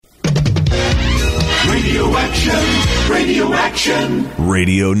Radio action, radio action.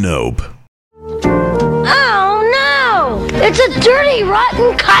 Radio Nope. Oh no! It's a dirty,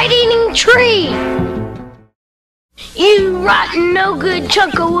 rotten, kite-eating tree! You rotten, no-good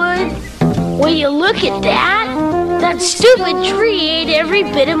chunk of wood. Will you look at that? That stupid tree ate every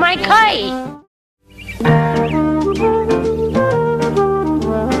bit of my kite.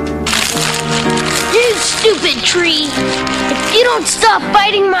 You stupid tree! If you don't stop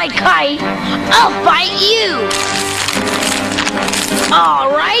biting my kite, I'll bite you!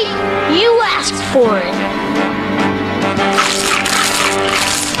 All right, you asked for it.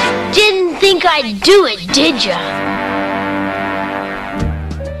 Didn't think I'd do it, did ya?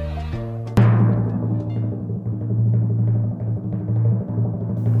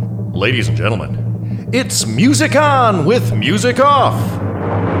 Ladies and gentlemen, it's Music On with Music Off.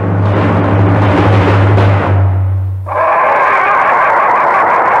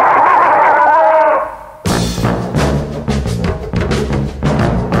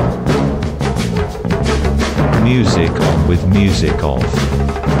 Music On with Music Off.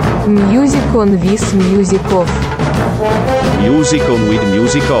 Music On with Music Off. Music On with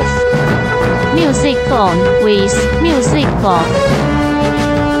Music Off. Music On with Music Off.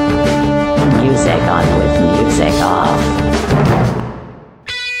 Music On with Music Off.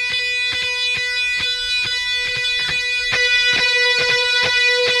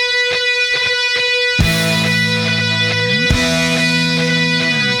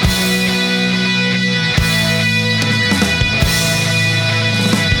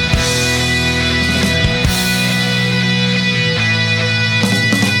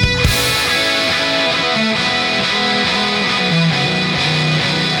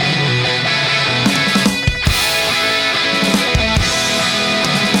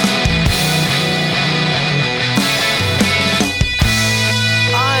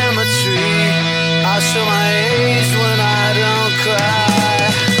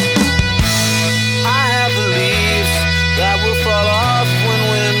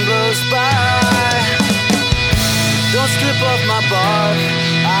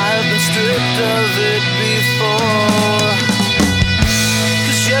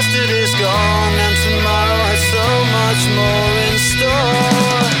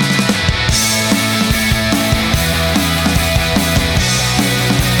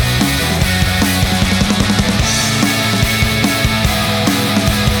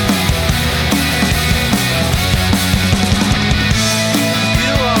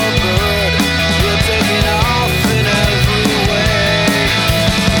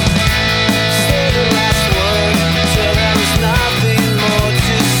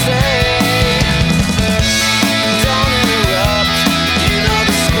 Don't interrupt, you know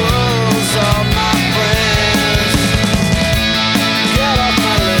the score.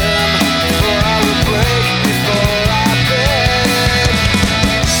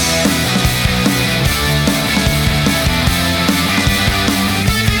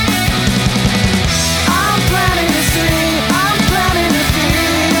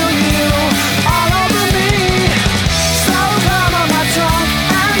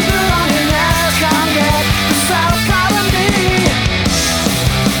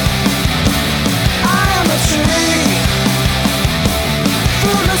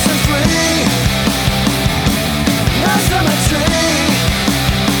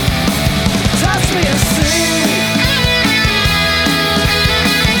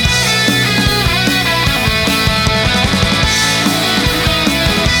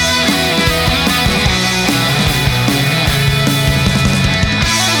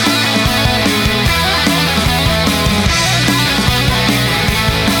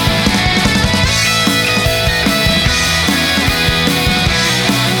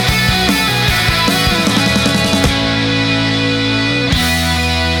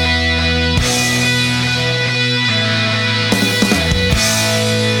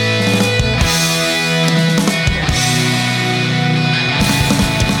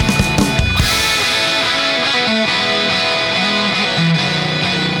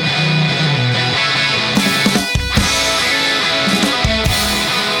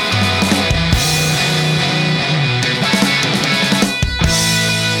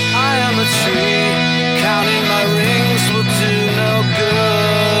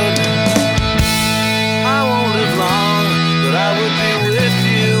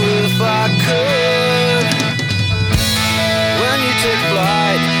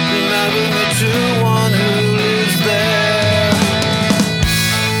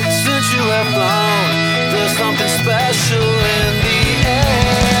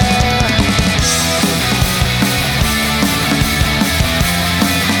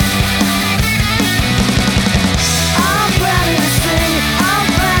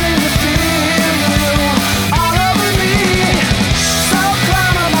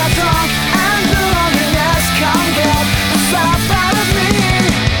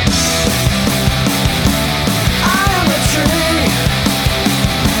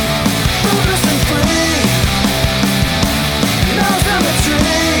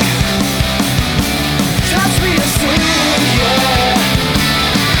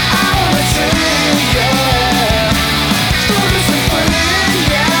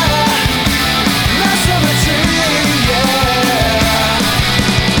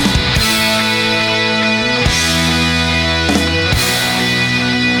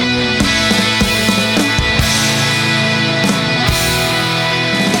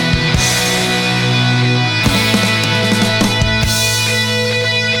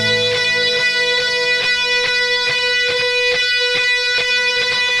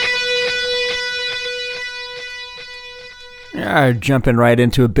 Jumping right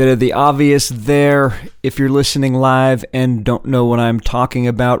into a bit of the obvious there. If you're listening live and don't know what I'm talking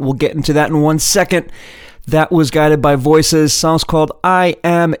about, we'll get into that in 1 second. That was Guided by Voices. Song's called I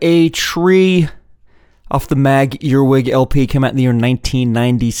Am a Tree. Off the Mag Earwig LP, came out in the year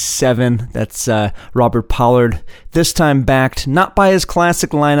 1997. That's Robert Pollard. This time backed not by his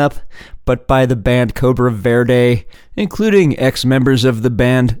classic lineup, but by the band Cobra Verde, including ex-members of the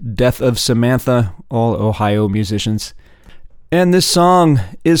band Death of Samantha, all Ohio musicians. And this song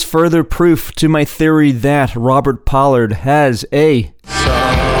is further proof to my theory that Robert Pollard has a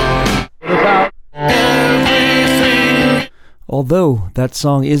song about everything. Although that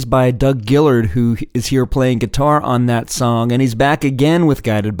song is by Doug Gillard, who is here playing guitar on that song, and he's back again with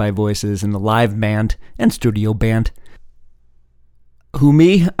Guided by Voices in the live band and studio band. Who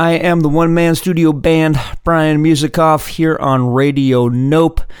me? I am the one-man studio band, Brian Musikoff, here on Radio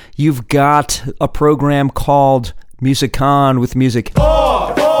Nope. You've got a program called Music On with music.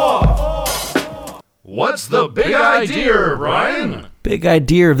 What's the big idea, Brian? Big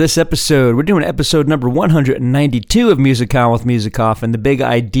idea of this episode. We're doing episode number 192 of Music On with Musikoff, and the big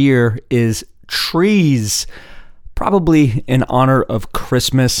idea is trees. Probably in honor of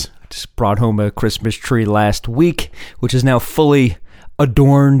Christmas. I just brought home a Christmas tree last week, which is now fully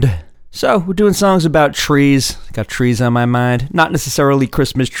adorned. So, we're doing songs about trees. Got trees on my mind. Not necessarily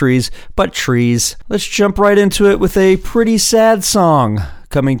Christmas trees, but trees. Let's jump right into it with a pretty sad song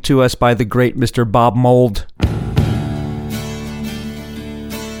coming to us by the great Mr. Bob Mould.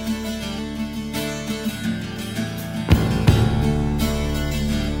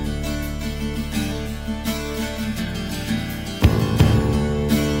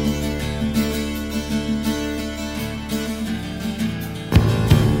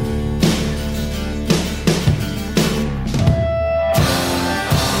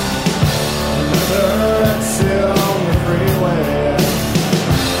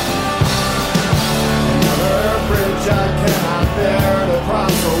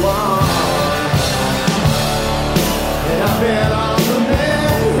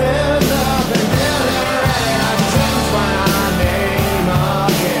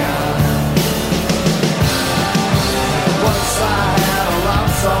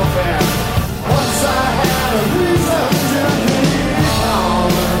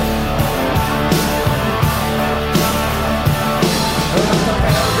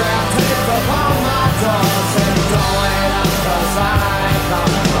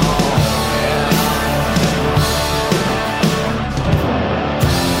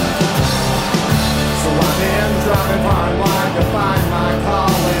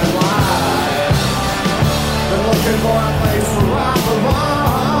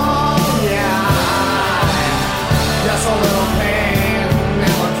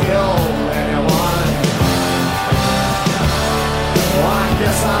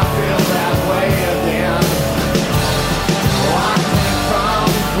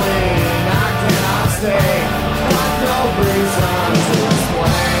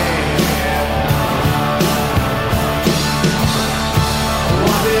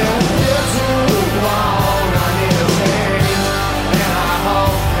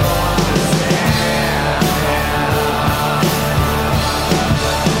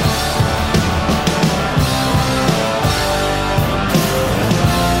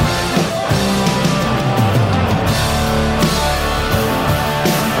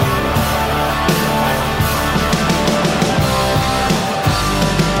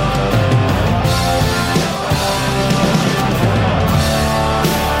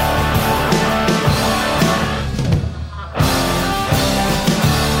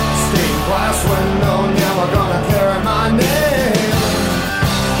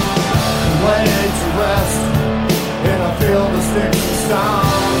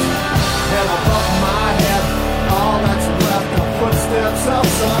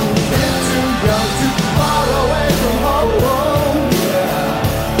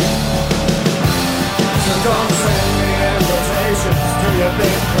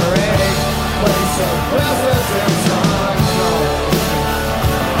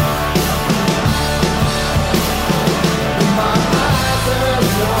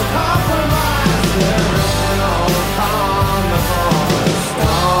 Compromise, there is no compromise.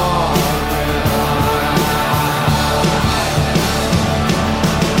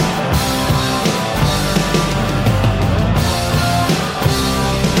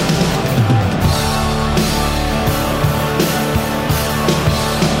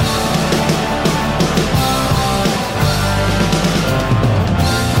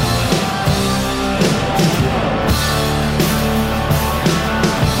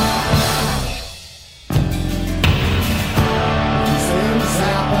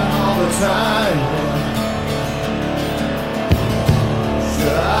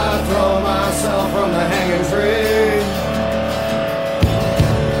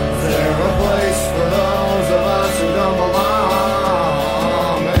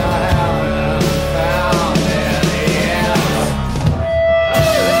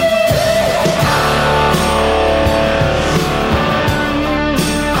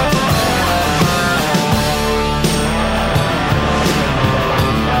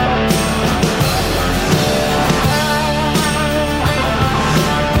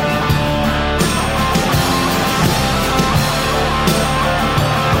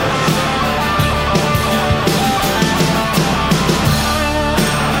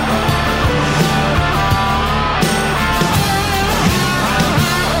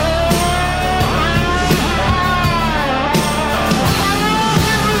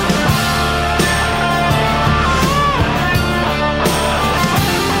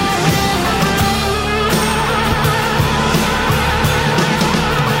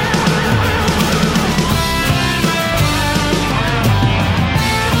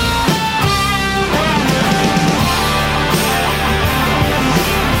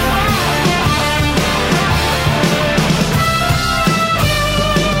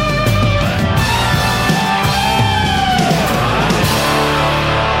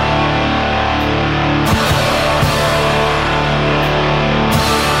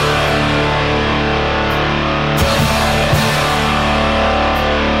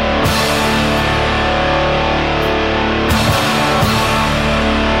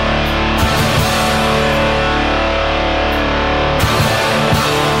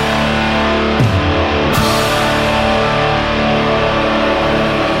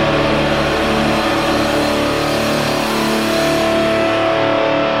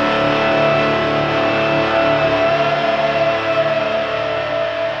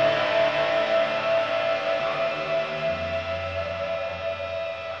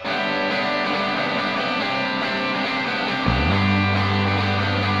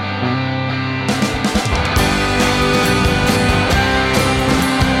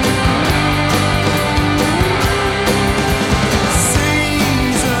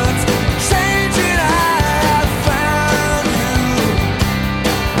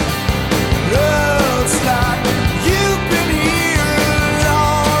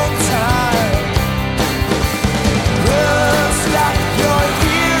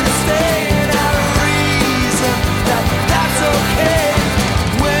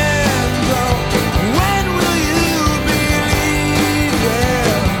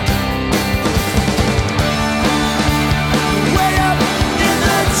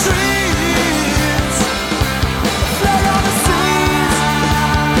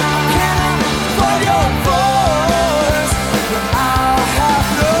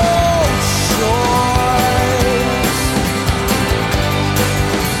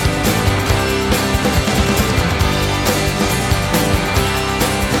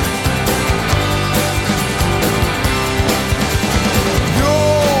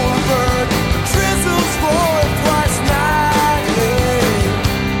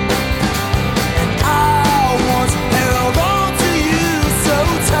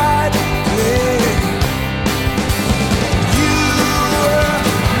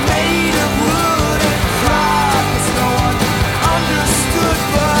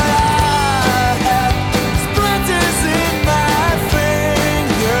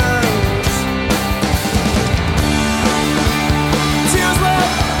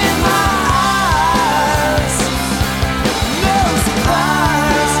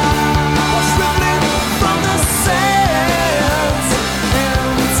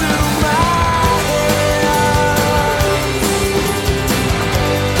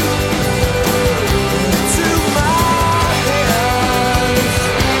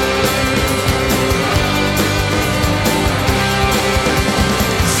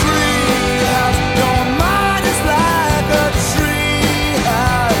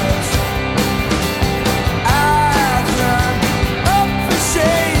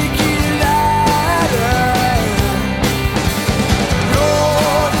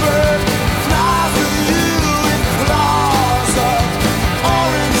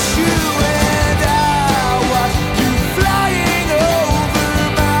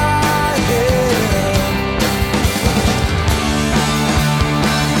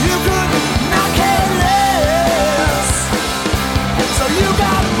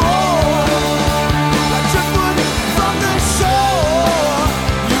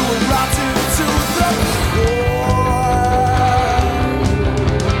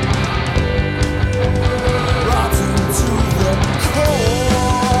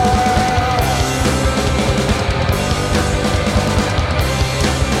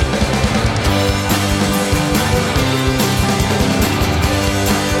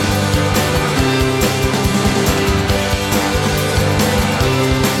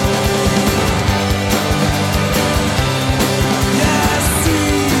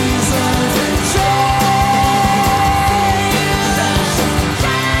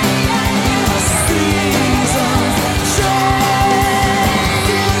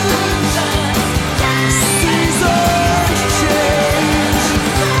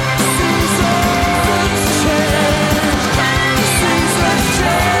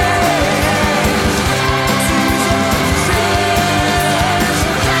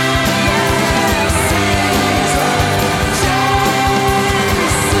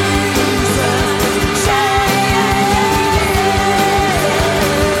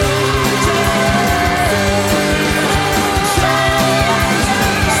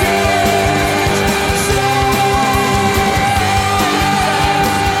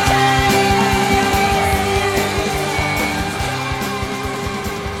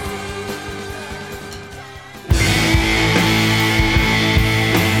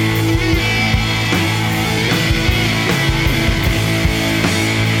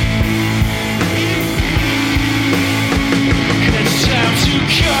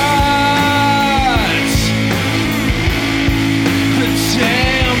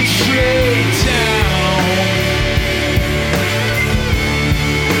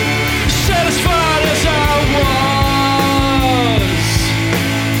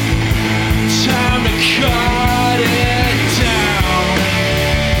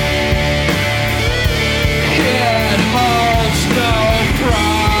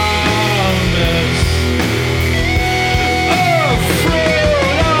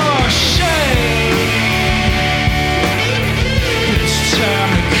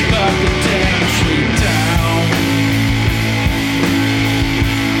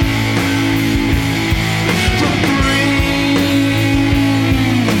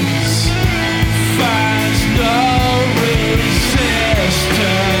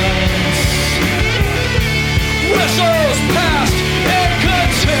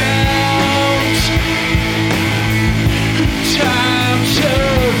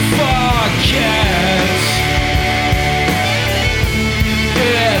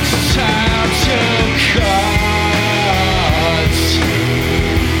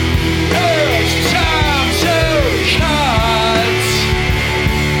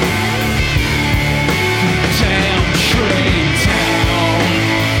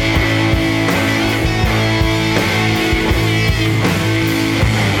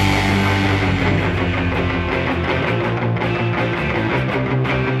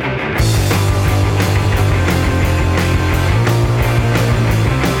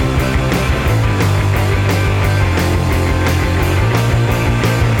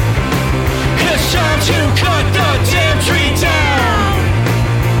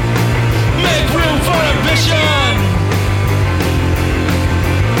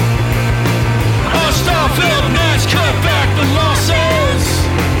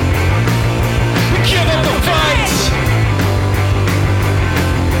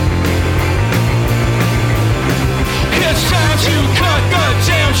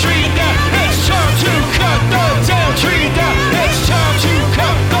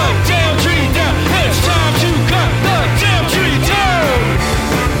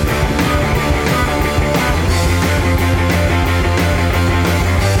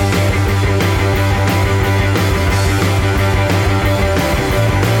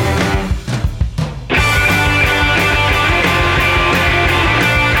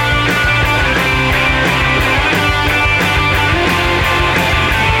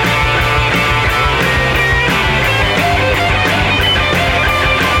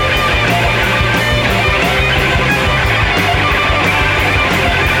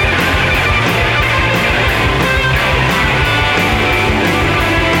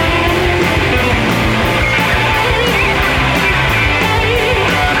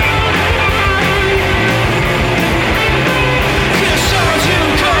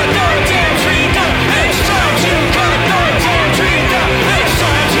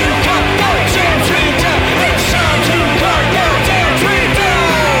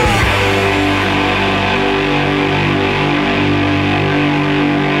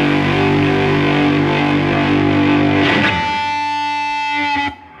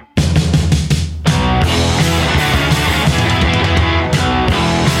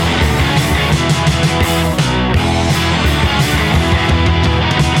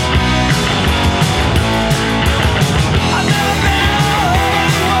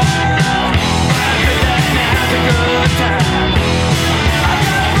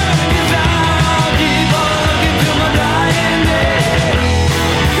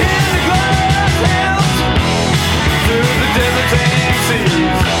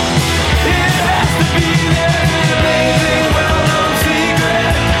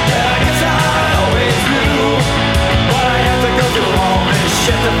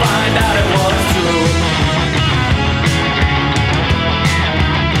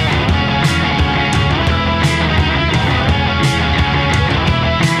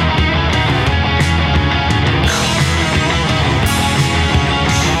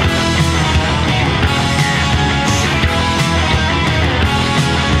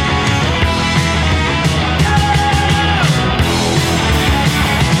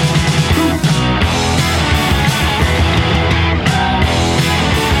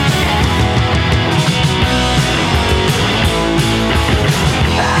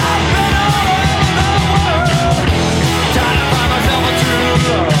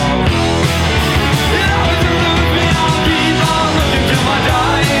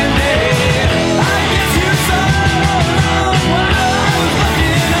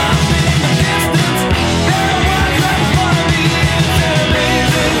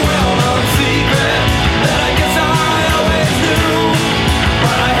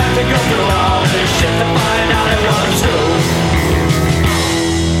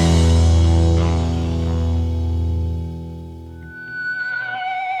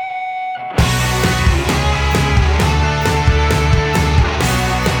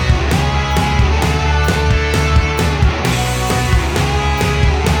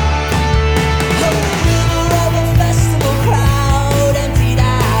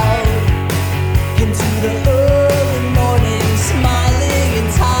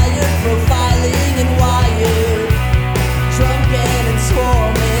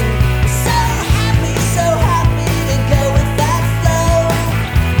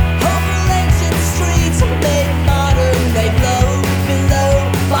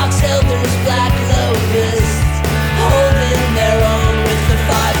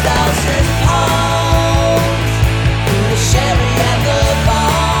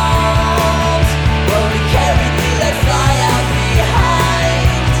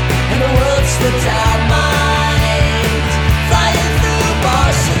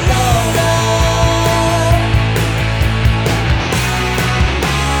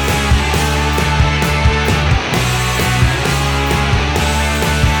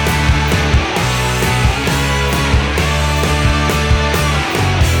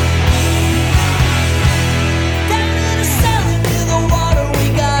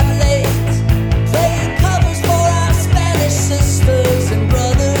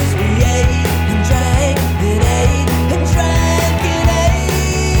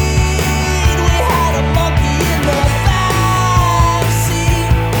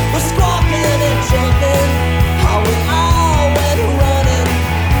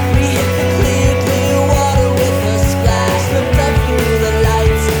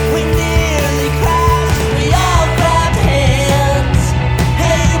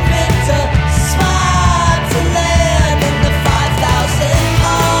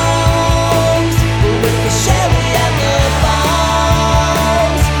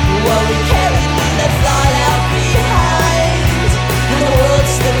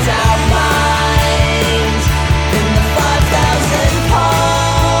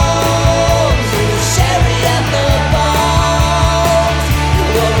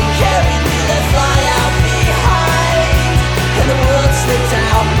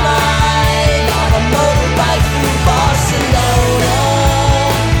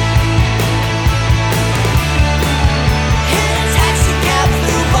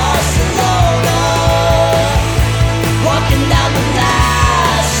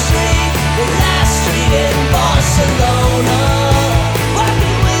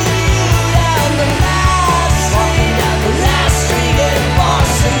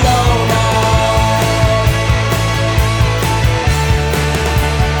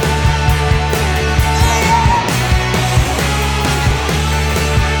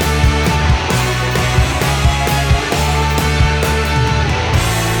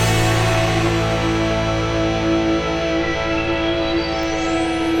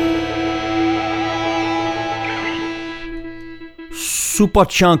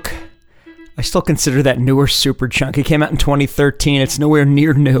 Superchunk. I still consider that newer Superchunk. It came out in 2013. It's nowhere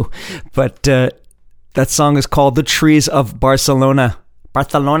near new, but that song is called The Trees of Barcelona,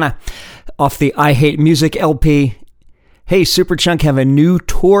 off the I Hate Music LP. Hey, Superchunk have a new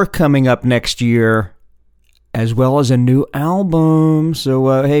tour coming up next year, as well as a new album.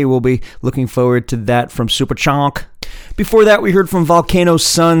 So, hey, we'll be looking forward to that from Superchunk. Before that, we heard from Volcano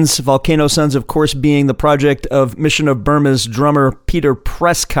Suns. Volcano Suns, of course, being the project of Mission of Burma's drummer Peter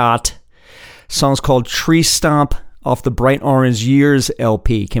Prescott. Song's called Tree Stomp off the Bright Orange Years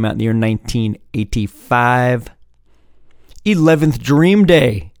LP. Came out in the year 1985. 11th Dream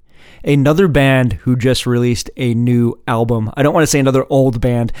Day. Another band who just released a new album. I don't want to say another old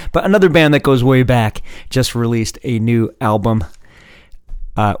band, but another band that goes way back just released a new album.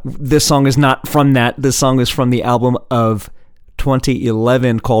 This song is not from that. This song is from the album of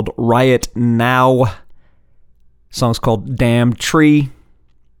 2011 called Riot Now. Song's called Damned Tree.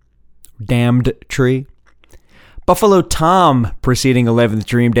 Buffalo Tom preceding 11th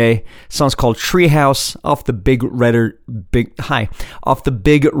Dream Day. Song's called Treehouse off the Big Red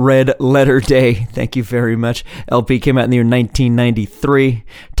Letter Day. Thank you very much. LP came out in the year 1993.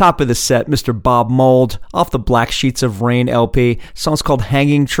 Top of the set, Mr. Bob Mould off the Black Sheets of Rain LP. Song's called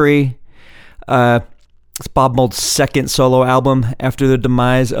Hanging Tree. It's Bob Mould's second solo album after the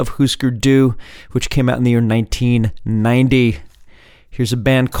demise of Husker Du, which came out in the year 1990. Here's a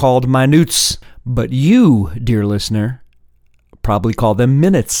band called Minutes. But you, dear listener, probably call them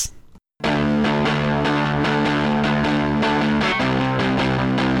Minutes. And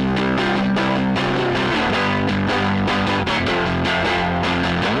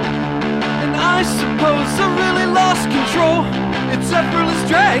I suppose I really lost control. It's effortless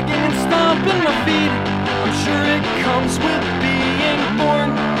dragging and stomping my feet. I'm sure it comes with being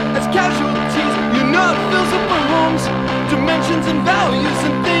born as casualties. You know it fills up our homes, dimensions and values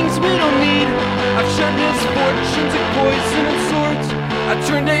and things we don't need. I've shared misfortunes and poison and swords. I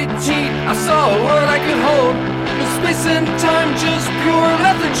turned 18, I saw a world I could hold. No space and time, just pure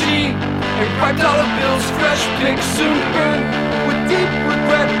lethargy. And $5 bills, fresh picks, soon burn. With deep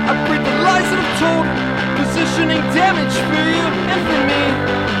regret, I break the lies that I've told. Positioning damage for you and for me.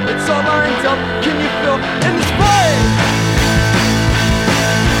 It's all lined up, can you feel in this fight?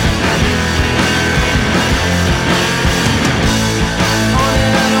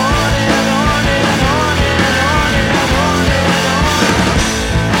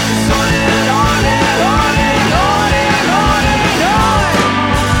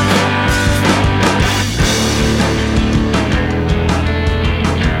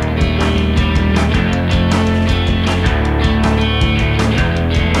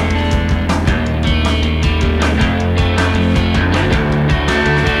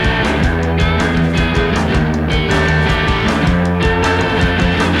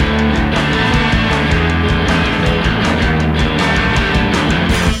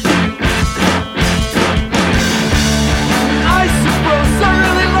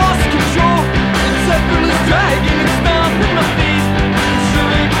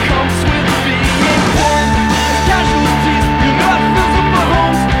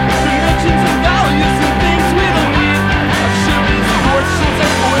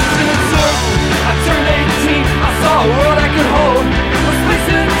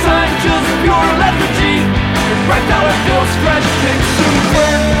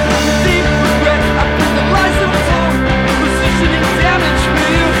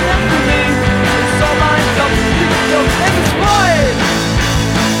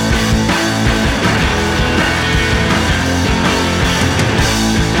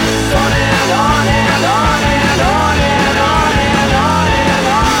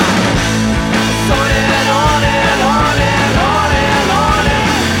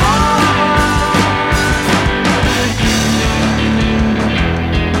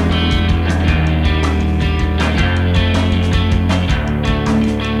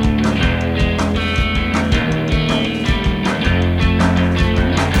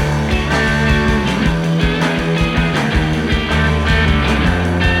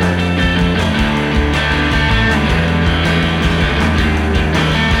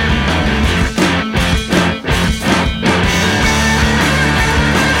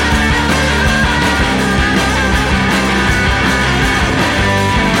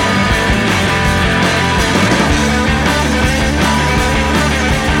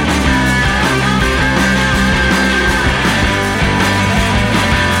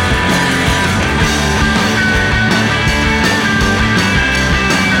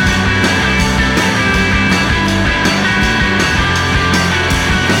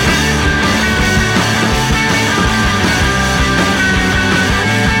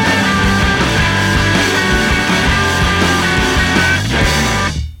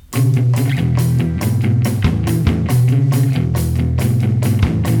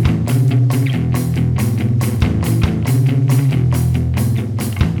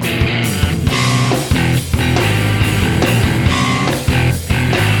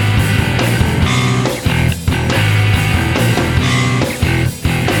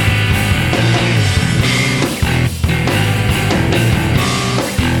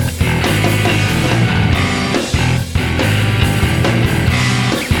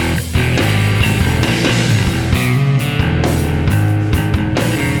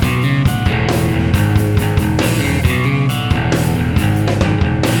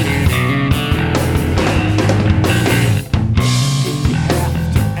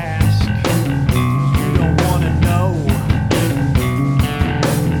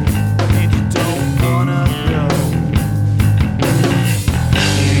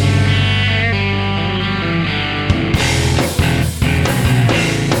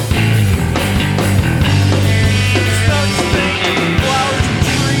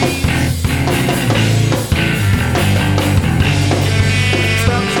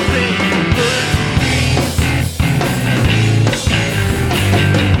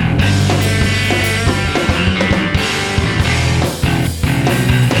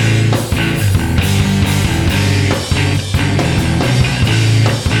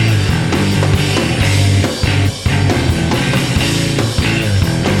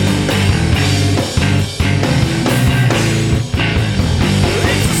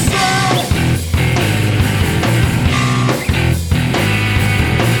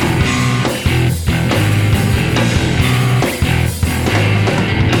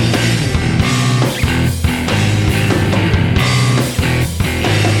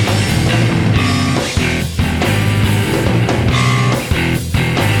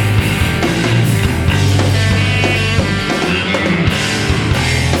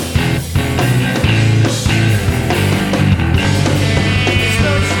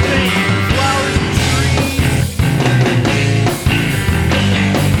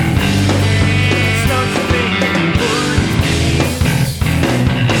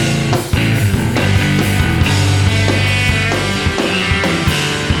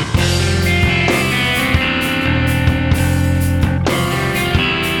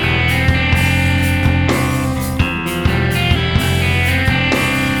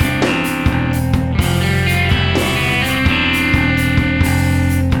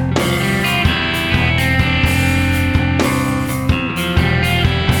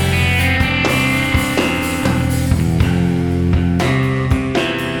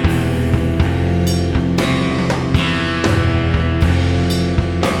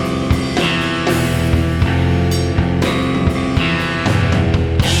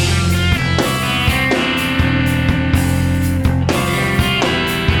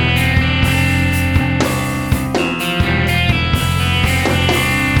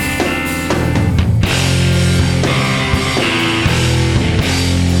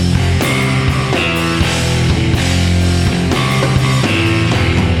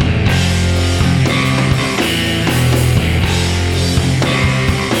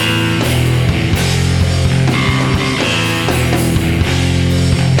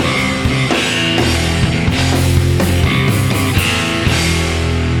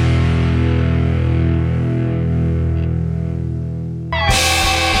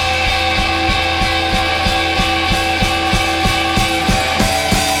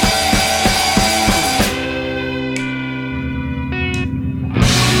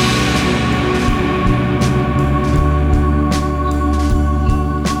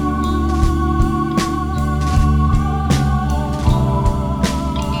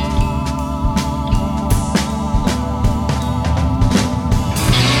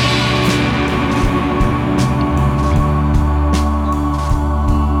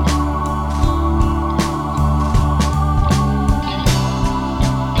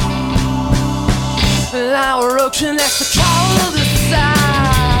 Our ocean next to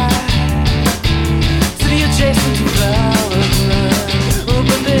cul-de-sac, city adjacent to Valentine. Oh,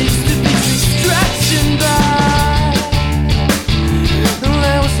 but there used to be trees stretching back, and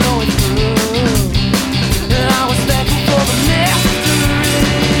there was no way through. And I was thankful for the mystery.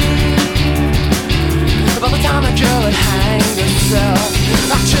 By the time that girl had hanged herself,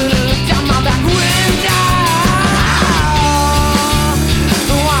 I should have looked out my back window.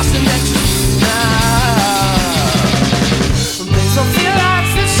 Watch the next now. Maybe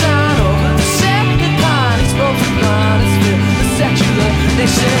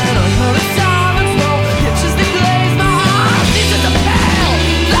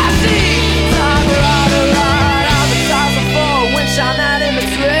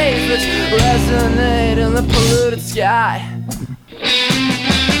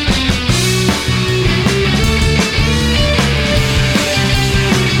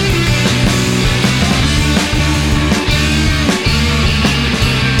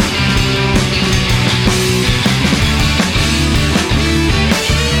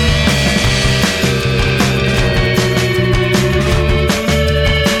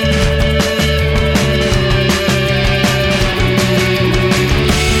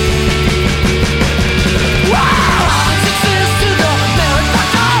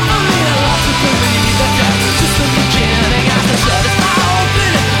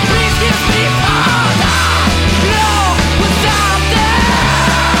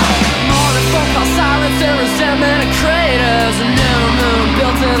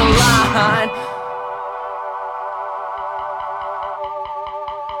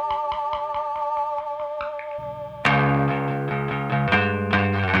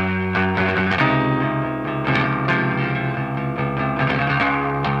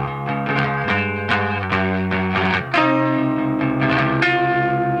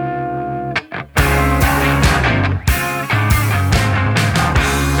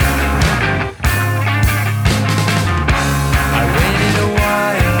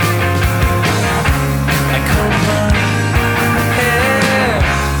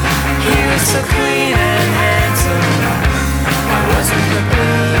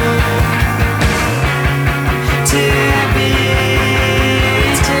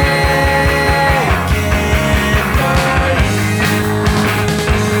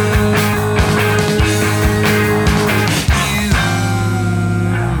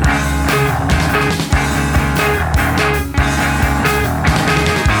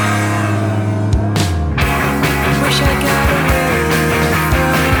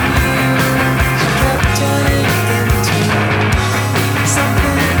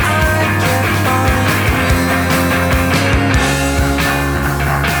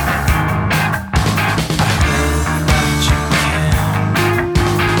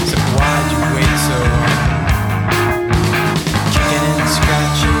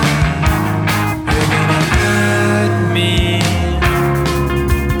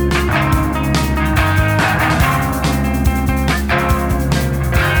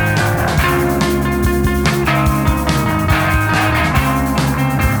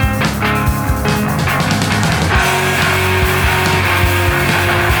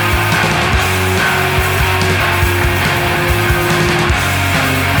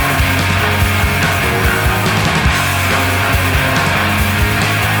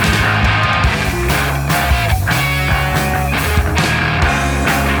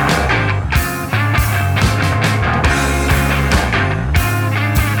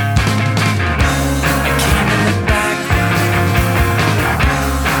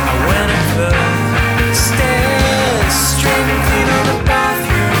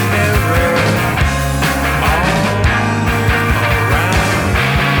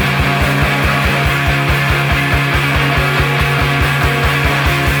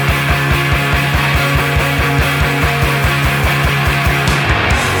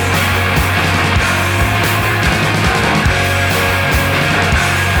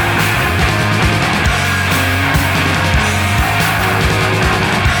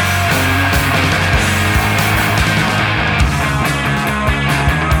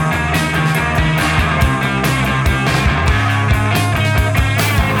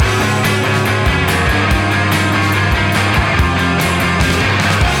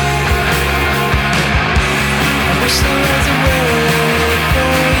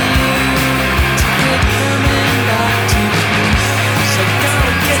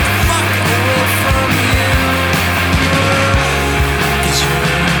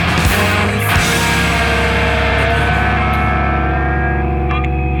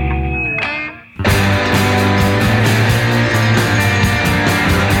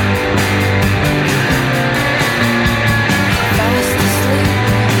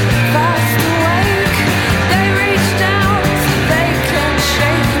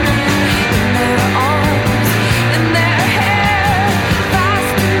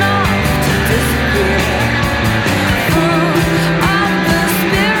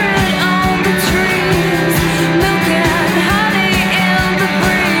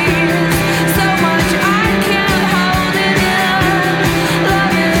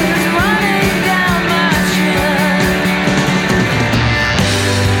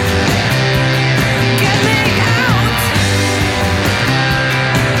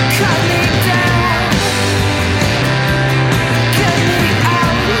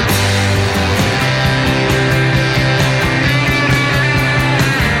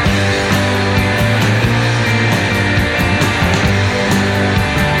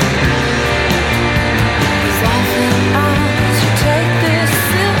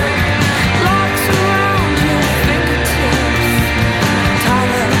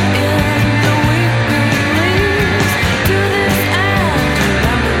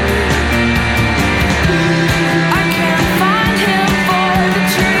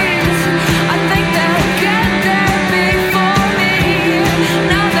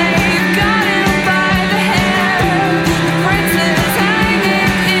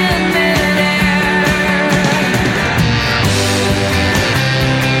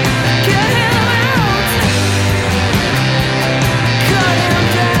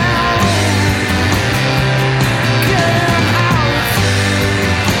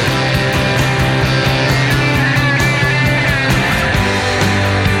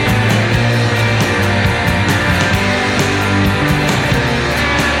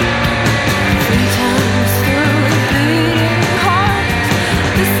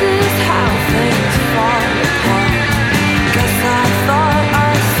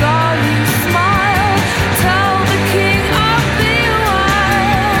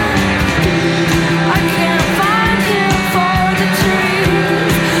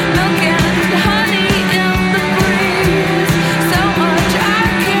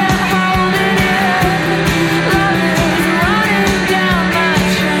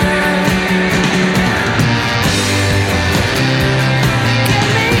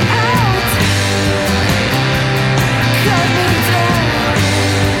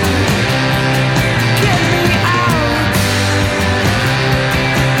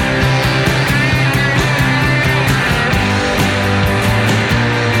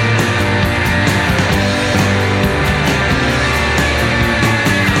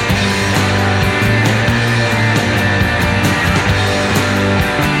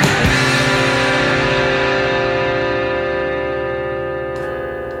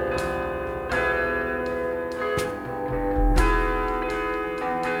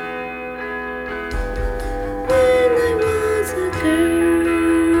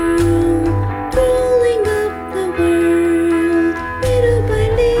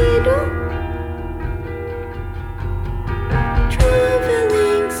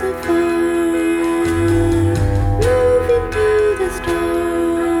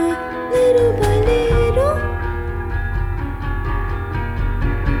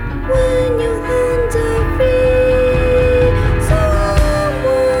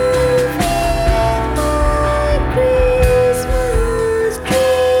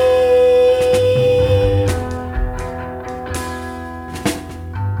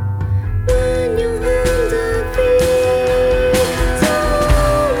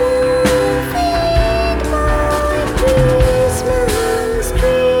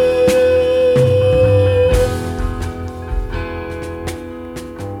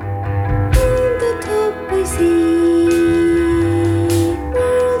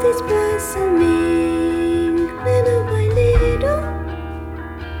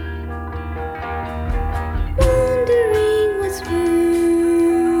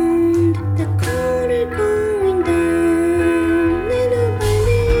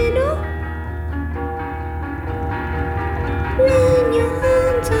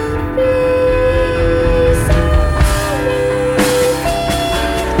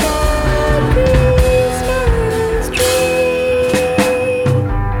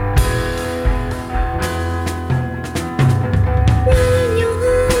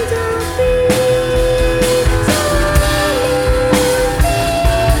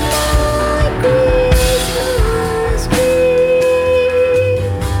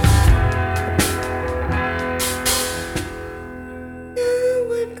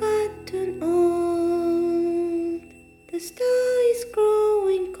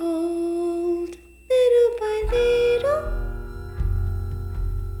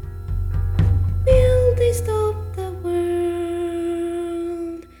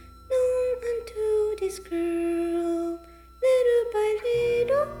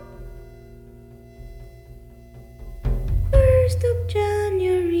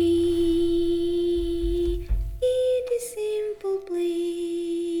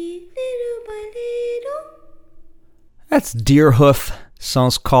That's Deerhoof.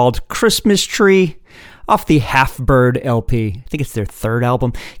 Song's called Christmas Tree off the Halfbird LP. I think it's their third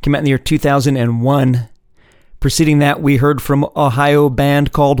album. Came out in the year 2001. Preceding that, we heard from Ohio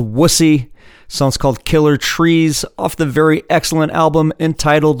band called Wussy. Song's called Killer Trees off the very excellent album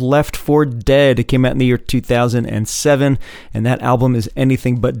entitled Left for Dead. It came out in the year 2007, and that album is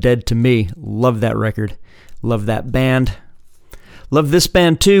anything but dead to me. Love that record. Love that band. Love this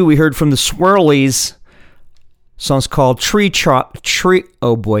band too. We heard from the Swirlies. Song's called Song's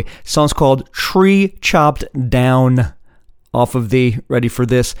called Tree Chopped Down off of the, ready for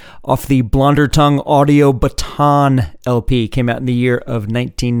this, off the Blonder Tongue Audio Baton LP. Came out in the year of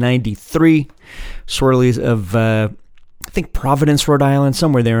 1993. Swirlies of, I think Providence, Rhode Island,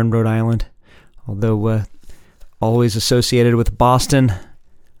 somewhere there in Rhode Island. Although always associated with Boston.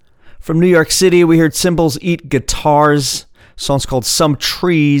 From New York City, we heard Cymbals Eat Guitars. Song's called Some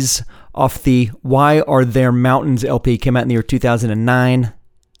Trees off the Why Are There Mountains LP. Came out in the year 2009.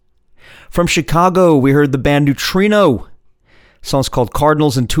 From Chicago, we heard the band Neutrino. Song's called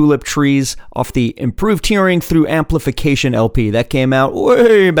Cardinals and Tulip Trees off the Improved Hearing Through Amplification LP. That came out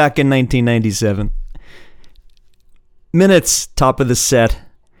way back in 1997. Minutes, top of the set.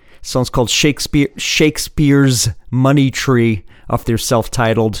 Song's called Shakespeare's Money Tree off their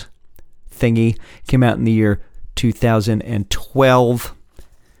self-titled thingy. Came out in the year 2012.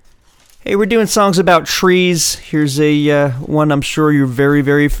 Hey, we're doing songs about trees. Here's a one I'm sure you're very,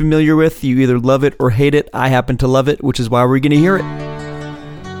 very familiar with. You either love it or hate it. I happen to love it, which is why we're going to hear it.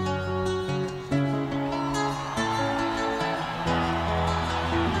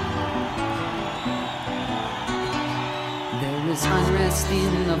 There is unrest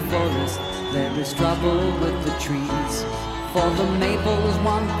in the forest. There is trouble with the trees. For the maples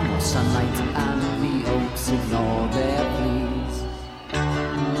want more sunlight and the oaks ignore their pleas.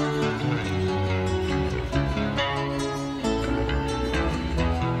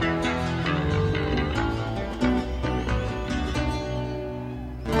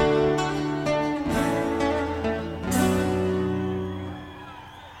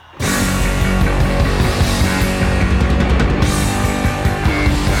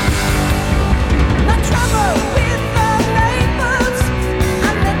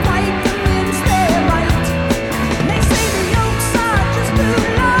 They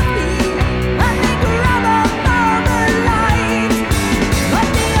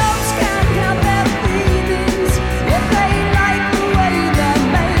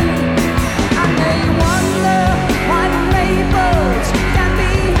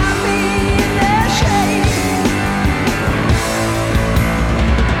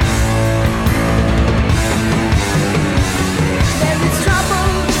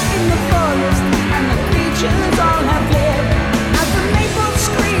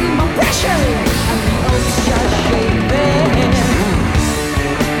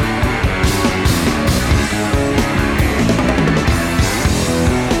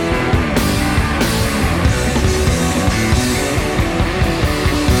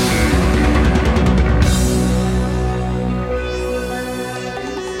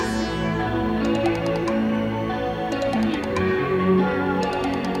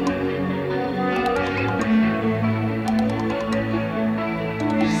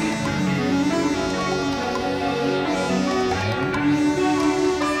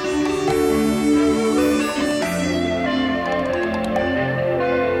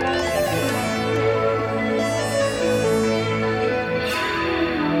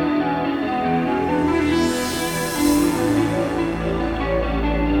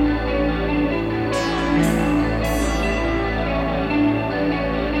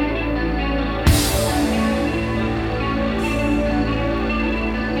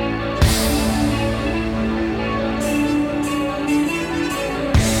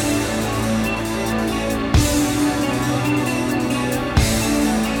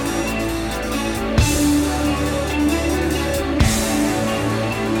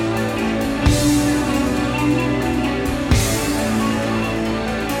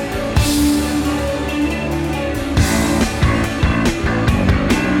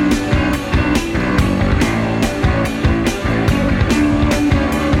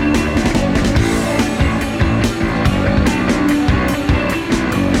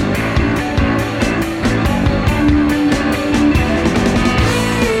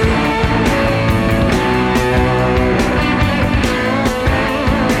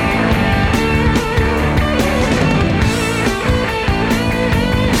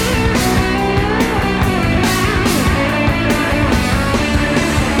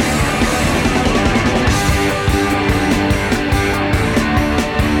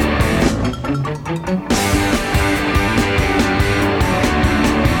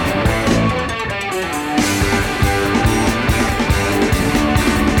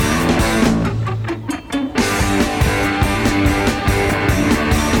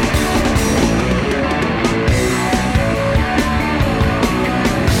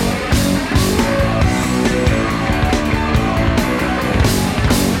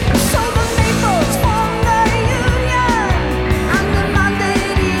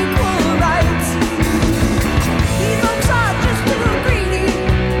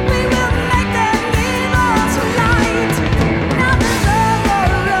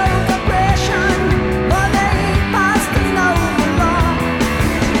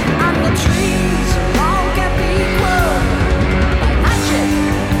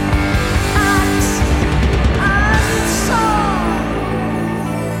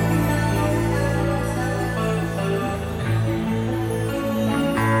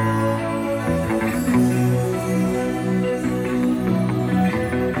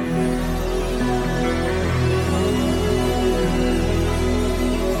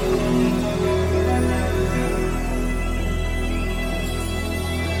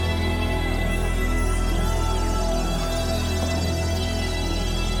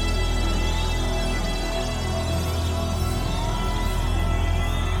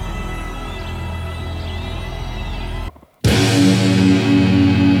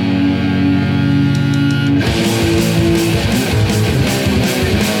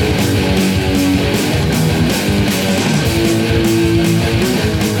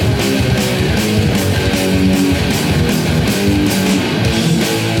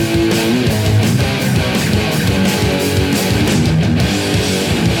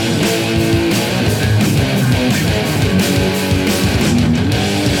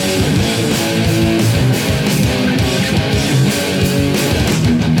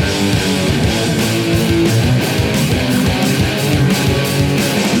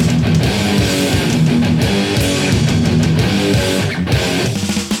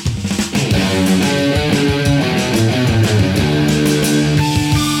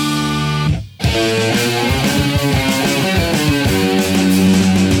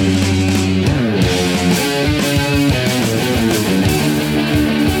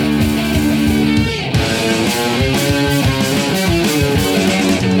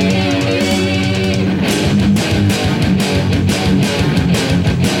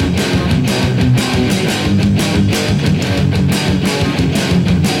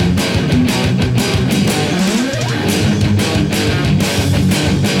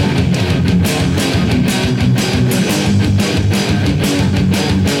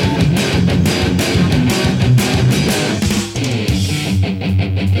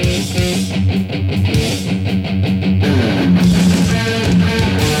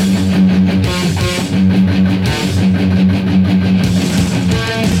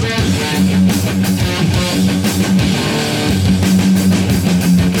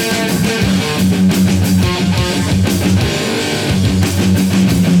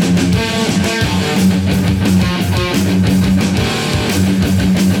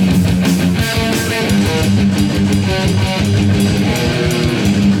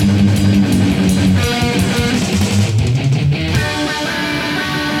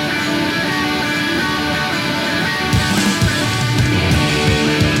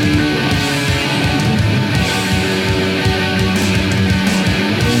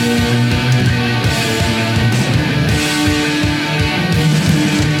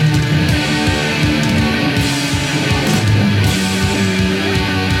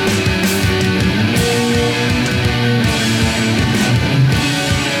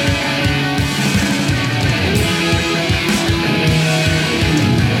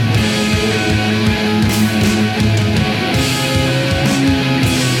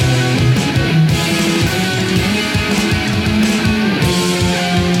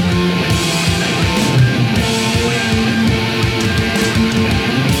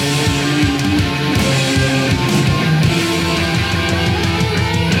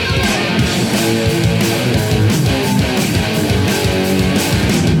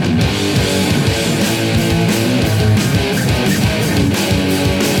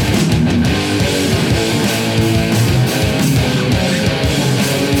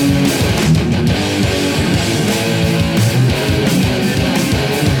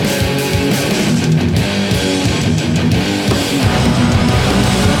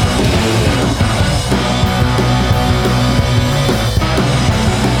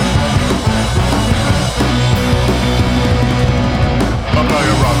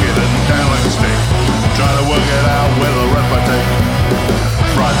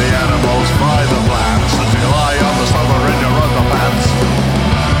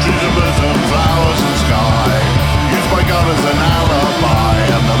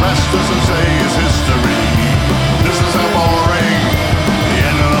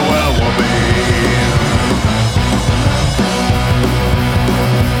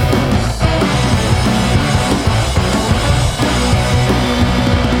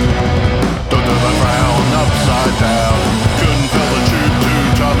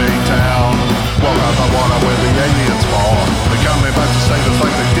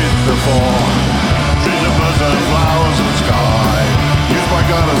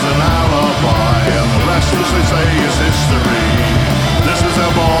is an alibi, and the rest, as they say, is history. This is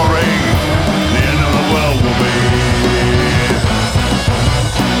how boring the end of the world will be.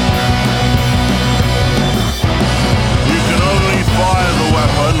 You can only fire the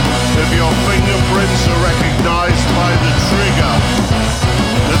weapon if your fingerprints are recognized by the trigger.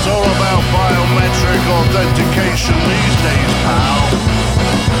 It's all about biometric authentication these days, pal.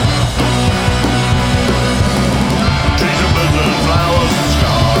 Trees and birds and flowers and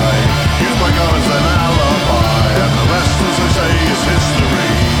sky. Use my gun as an alibi, and the rest, as I say, is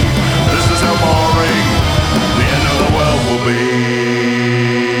history. This is how boring the end of the world will be.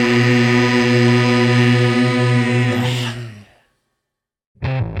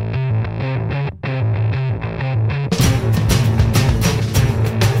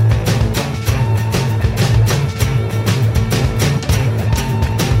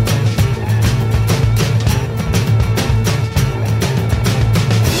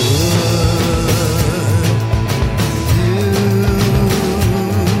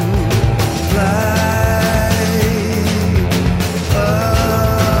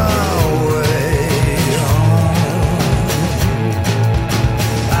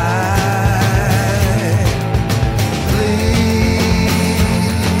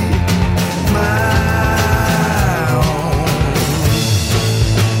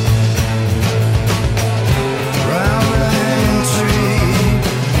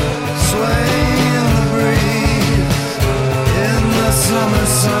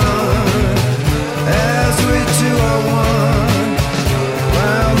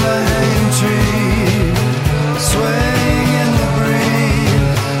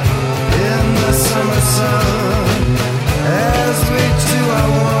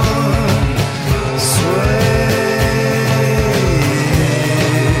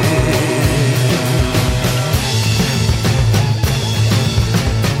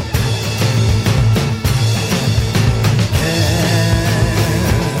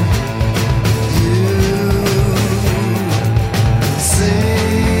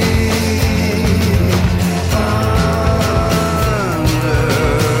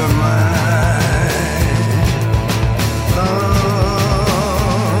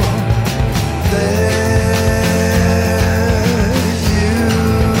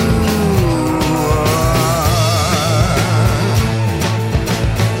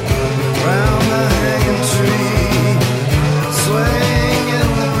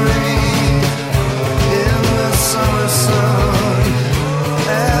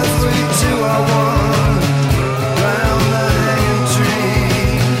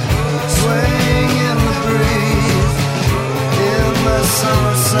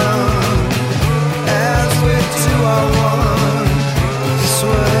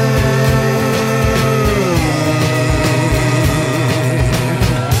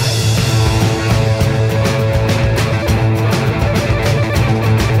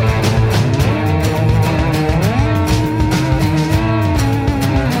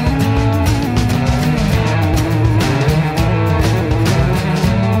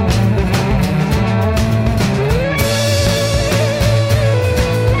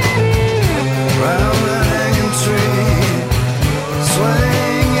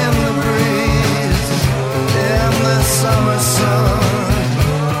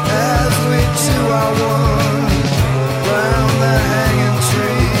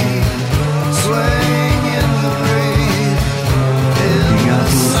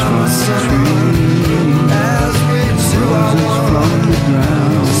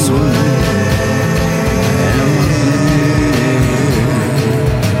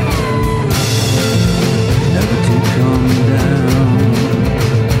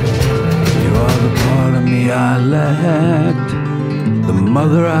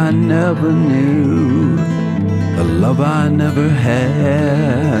 mother I never knew, a love I never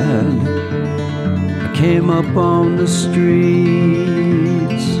had. I came up on the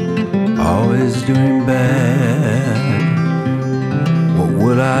streets, always doing bad. What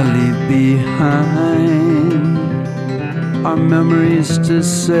would I leave behind? Our memories to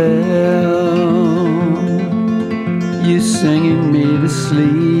sell, you singing me to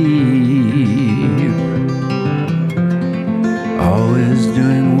sleep, always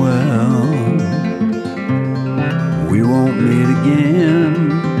doing well. We won't meet again,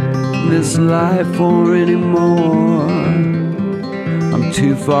 this life or anymore. I'm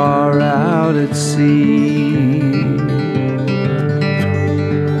too far out at sea.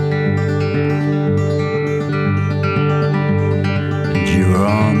 And you're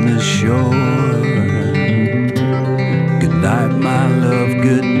on the shore. Good night, my love,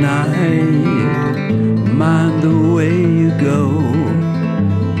 good night. Mind the way you go.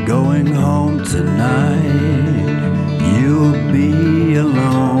 going home tonight, you'll be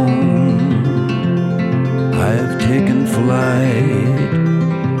alone. I have taken flight,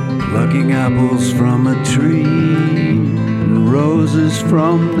 plucking apples from a tree and roses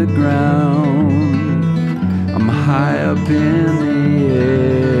from the ground. I'm high up in the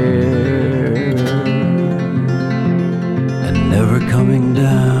air and never coming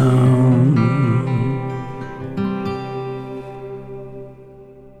down.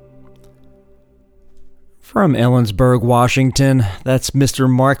 From Ellensburg, Washington, that's Mr.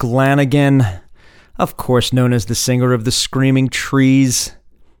 Mark Lanegan, of course known as the singer of the Screaming Trees,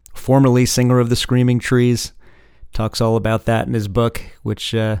 formerly singer of the Screaming Trees. Talks all about that in his book,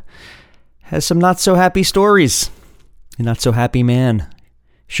 which has some not-so-happy stories. A not-so-happy man.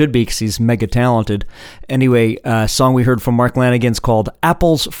 Should be, because he's mega-talented. Anyway, a song we heard from Mark Lanegan's called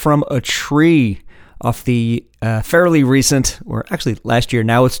Apples from a Tree, off the fairly recent, or actually last year,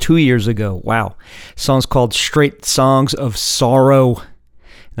 now it's 2 years ago. Wow. Song's called Straight Songs of Sorrow.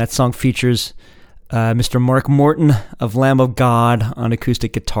 That song features Mr. Mark Morton of Lamb of God on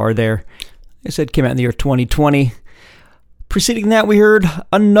acoustic guitar there. I said came out in the year 2020. Preceding that, we heard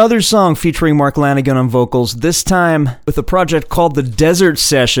another song featuring Mark Lanegan on vocals, this time with a project called The Desert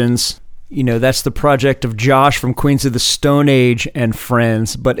Sessions. You know, that's the project of Josh from Queens of the Stone Age and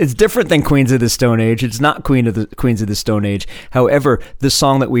friends, but it's different than Queens of the Stone Age. It's not Queens of the Stone Age. However, the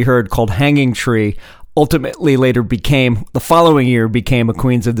song that we heard called Hanging Tree ultimately later the following year became a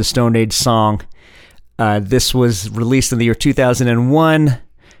Queens of the Stone Age song. This was released in the year 2001.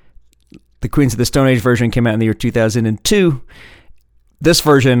 The Queens of the Stone Age version came out in the year 2002. This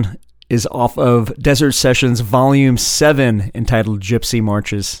version is off of Desert Sessions Volume 7, entitled Gypsy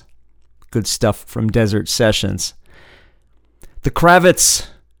Marches. Good stuff from Desert Sessions. The Cravats,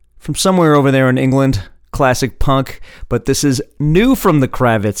 from somewhere over there in England, classic punk, but this is new from the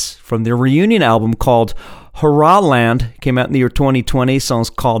Cravats, from their reunion album called Hoorahland, came out in the year 2020. Song's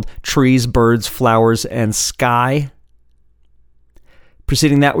called Trees, Birds, Flowers, and Sky.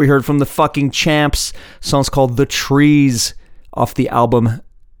 Preceding that, we heard from the Fucking Champs. Song's called The Trees, off the album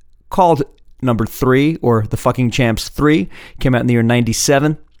called Number 3, or The Fucking Champs 3, came out in the year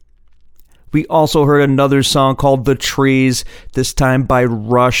 97. We also heard another song called The Trees, this time by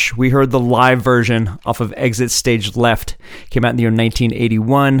Rush. We heard the live version off of Exit Stage Left. Came out in the year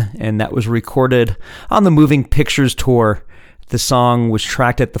 1981, and that was recorded on the Moving Pictures Tour. The song was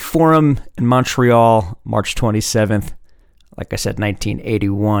tracked at the Forum in Montreal, March 27th. Like I said,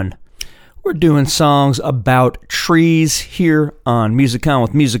 1981. We're doing songs about trees here on Music On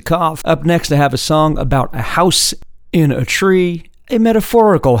with Music Off. Up next, I have a song about a house in a tree. A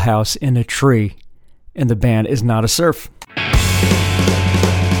metaphorical house in a tree, and the band is Not a Surf.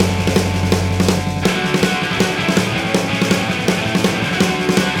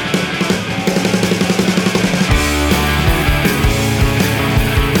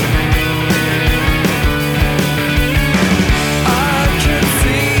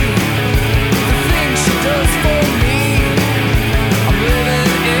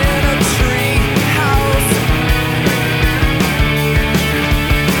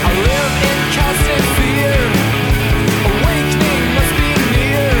 Fear, awakening must be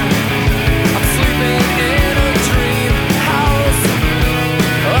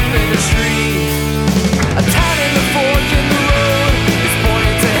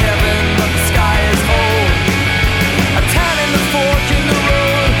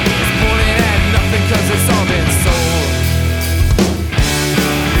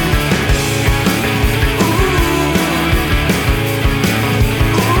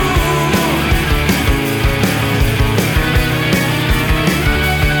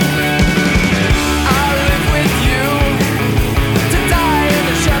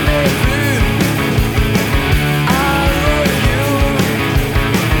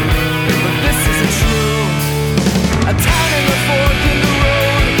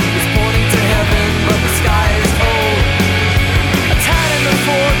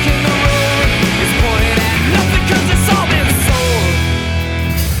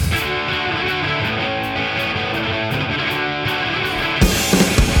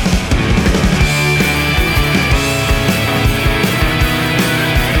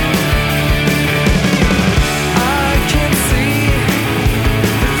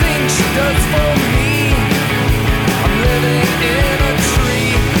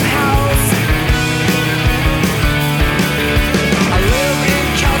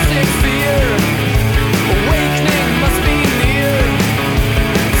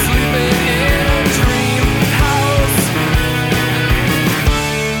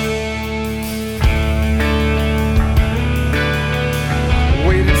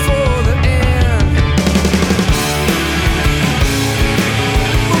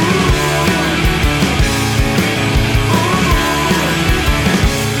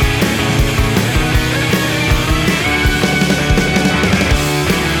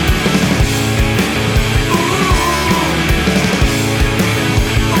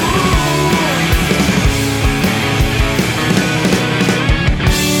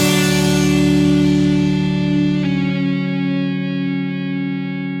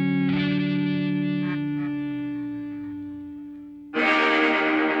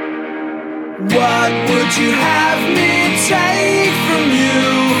What would you have me take from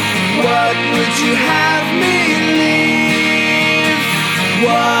you? What would you have me leave?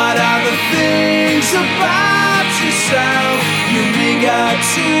 What are the things about yourself you eager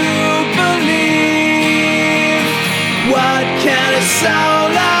to believe? What can a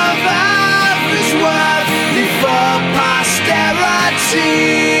soul of average worth leave for posterity?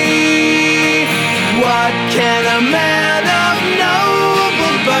 What can a man of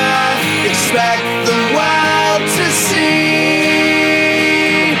noble birth expect the world to see?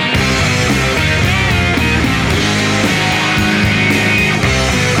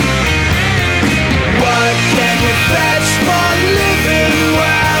 What can you fetch for living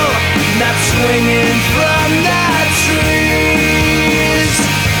well, not swinging from the trees?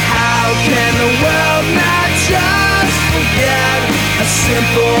 How can the world not just forget a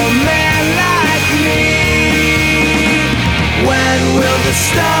simple man like me? When will the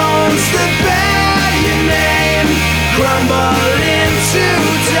stones that bear your name crumble into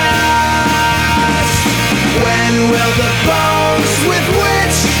dust? When will the bones with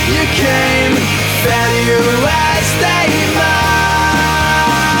which you came fail you as they must?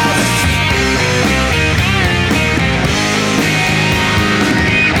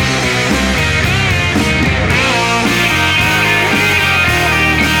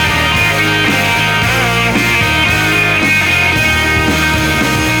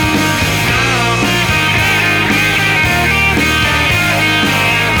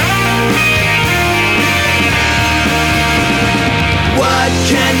 What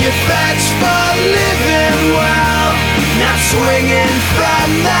can you fetch for living well, not swinging from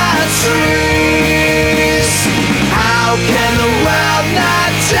the trees? How can the world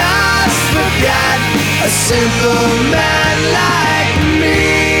not just forget a simple man like me?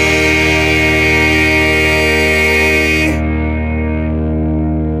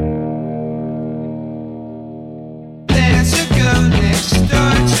 There's a girl next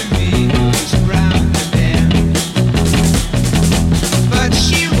door to me who's brown and but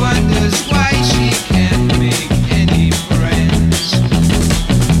she wonders why she can't make any friends.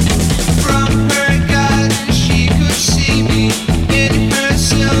 From her garden she could see me in her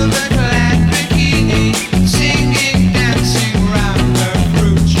silver-clad bikini, singing, dancing round her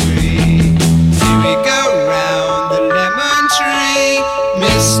fruit tree. Here we go round the lemon tree,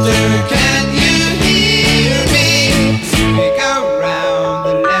 Mister, can you hear me? Here we go round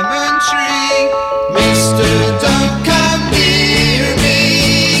the lemon tree, Mister, don't come near me.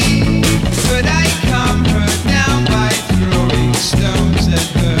 Could I calm her down by throwing stones at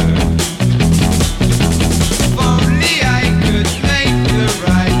her? If only I could make the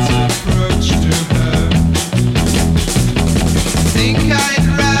right approach to her. Think I'd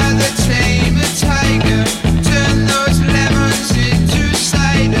rather tame a tiger, turn those lemons into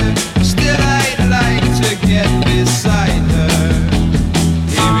cider. Still I'd like to get beside her.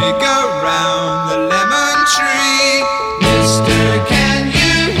 Here we go round the lemon tree, Mister, can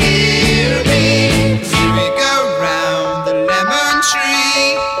you hear me? Here we go round the lemon tree,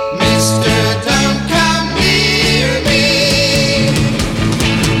 Mister, don't come near me.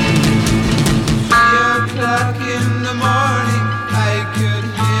 3 o'clock in the morning, I could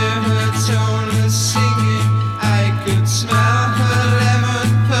hear her toneless singing. I could smell her lemon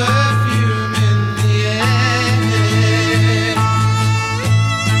perfume in the air.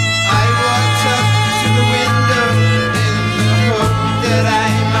 I walked up to the window in the hope that I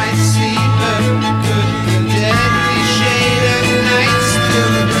might see her. Could the deadly shade of night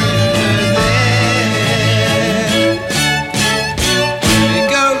still bring her there? We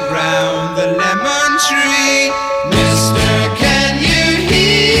go round the lemon tree, Mister, can you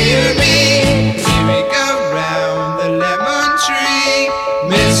hear me? Here we go round the lemon tree,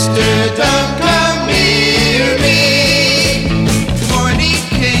 Mister, don't come near me. Morning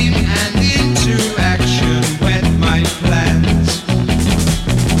came and into action went my plans.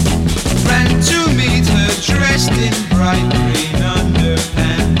 Ran to meet her dressed in bright green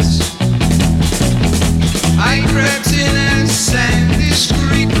underpants. I crept in and sang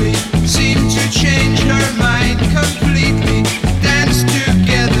discreetly, seemed to change her mind completely. Danced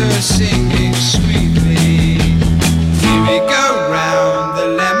together singing sweetly. Here we go round the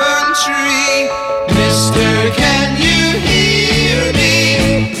lemon tree, Mister, can you hear me?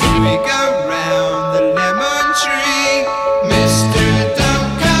 Here we go round the lemon tree, Mister,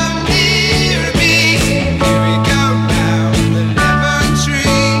 don't come near me. Here we go round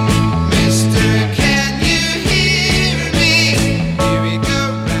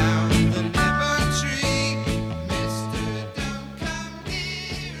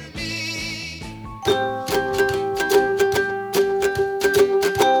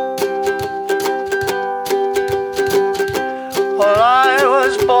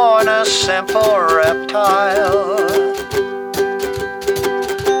simple reptile.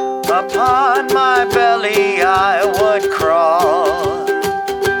 Upon my belly I would crawl,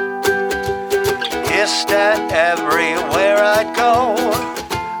 hissed at everywhere I'd go,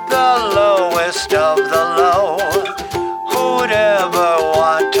 the lowest of the low. Who'd ever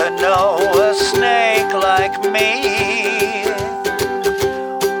want to know a snake like me?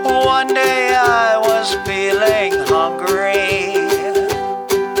 One day I was feeling hungry.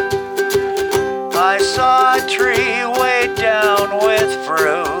 I saw a tree weighed down with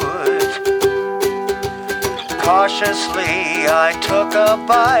fruit. Cautiously I took a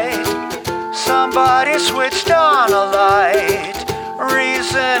bite. Somebody switched on a light.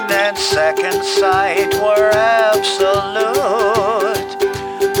 Reason and second sight were absolute.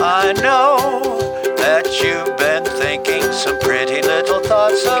 I know that you've been thinking some pretty little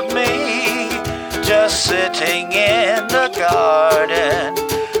thoughts of me, just sitting in the garden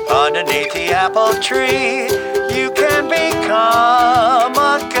underneath the apple tree. You can become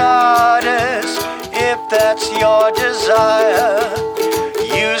a goddess if that's your desire.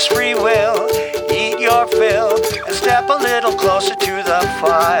 Use free will, eat your fill, and step a little closer to the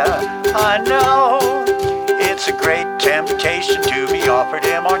fire. I know it's a great temptation to be offered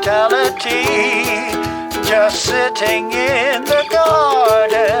immortality, just sitting in the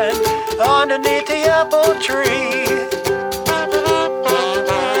garden underneath the apple tree.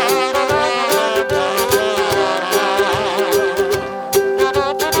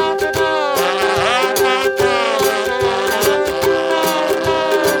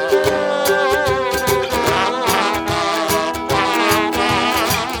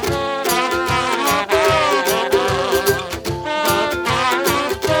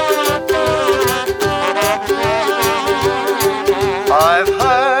 I've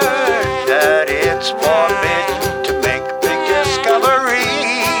heard that it's forbidden to make a big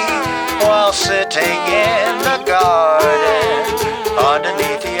discovery while sitting in the garden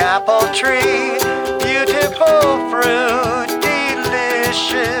underneath the apple tree. Beautiful fruit,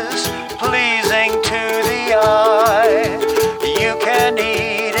 delicious, pleasing to the eye. You can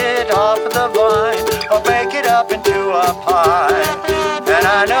eat it off the vine or bake it up into a pie. And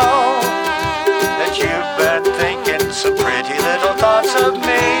I know that you've been thinking some pretty little thoughts of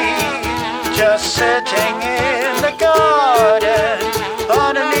me, just sitting in the garden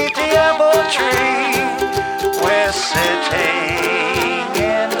underneath the apple tree. We're sitting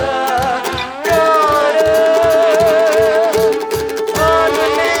in the garden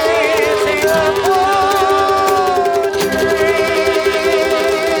underneath the apple tree.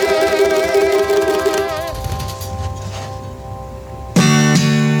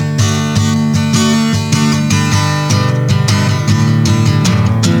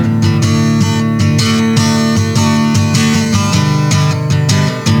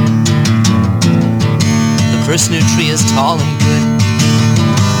 First new tree is tall and good,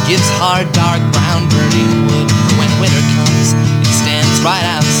 gives hard, dark, brown, burning wood. For when winter comes, it stands right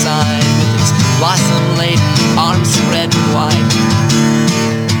outside with its blossom-laden arms spread wide.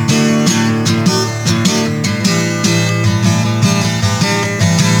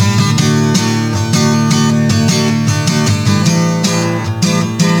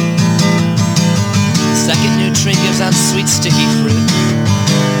 The second new tree gives out sweet, sticky fruit,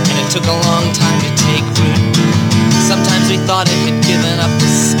 and it took a long time to take root. Sometimes we thought it had given up the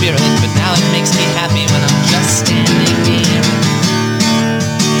spirit, but now it makes me happy when I'm just standing near it.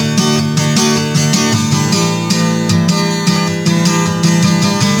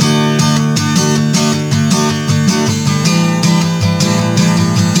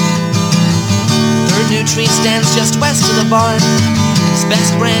 Third new tree stands just west of the barn. His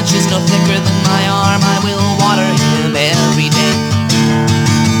best branch is no thicker than my arm. I will water him every day,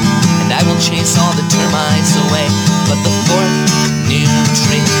 and I will chase all the termites away. But the fourth new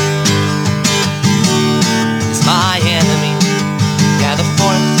tree is my enemy. Yeah, the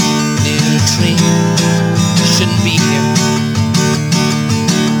fourth new tree shouldn't be here.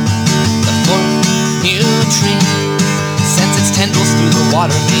 The fourth new tree sends its tendrils through the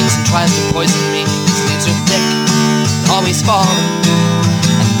water mains and tries to poison me. Its leaves are thick, always falling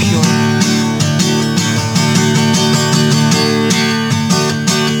and pure.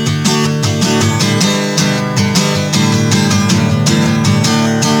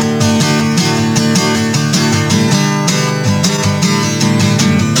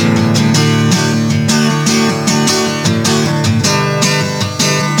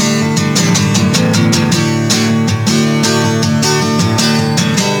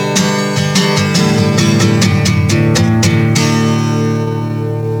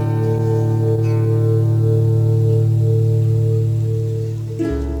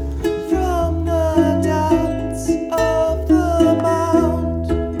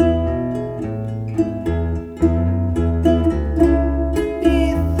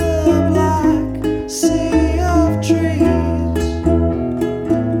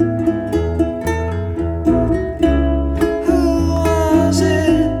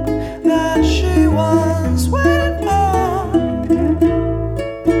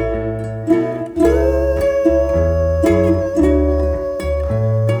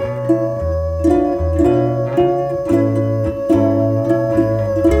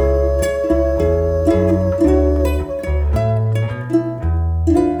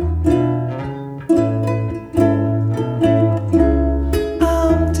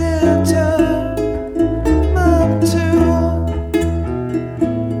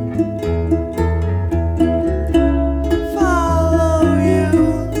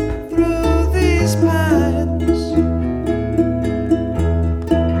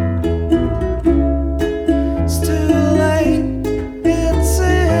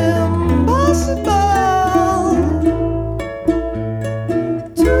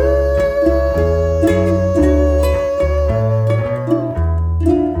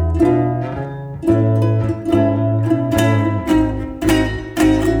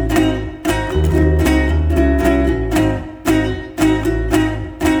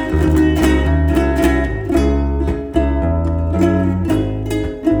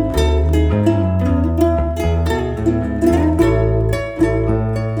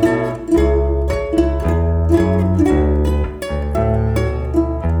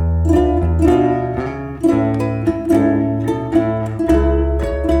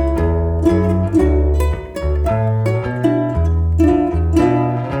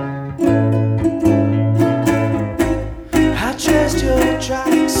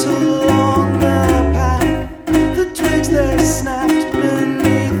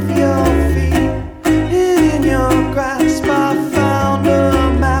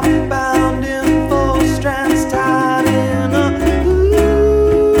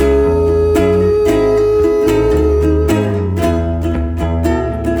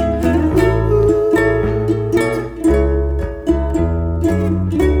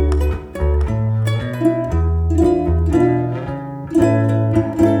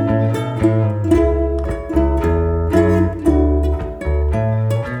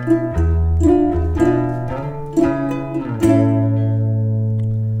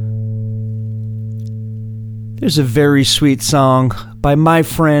 There's a very sweet song by my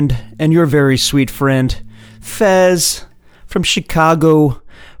friend and your very sweet friend, Fez, from Chicago.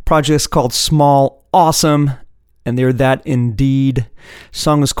 Project's called Small Awesome, and they're that indeed.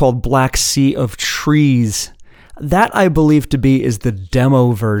 Song is called Black Sea of Trees. That I believe to be is the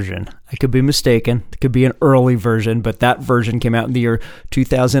demo version. I could be mistaken. It could be an early version, but that version came out in the year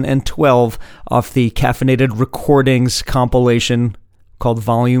 2012 off the Caffeinated Recordings compilation called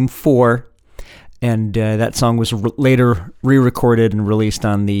Volume 4. And that song was later re-recorded and released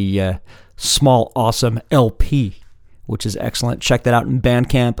on the Small Awesome LP, which is excellent. Check that out in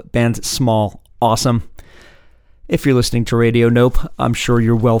Bandcamp, band Small Awesome. If you're listening to Radio Nope, I'm sure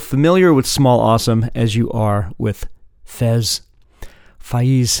you're well familiar with Small Awesome as you are with Faiz.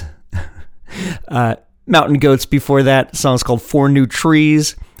 Mountain Goats before that. The song's called 4 New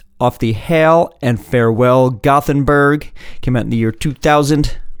Trees off the Hail and Farewell Gothenburg. Came out in the year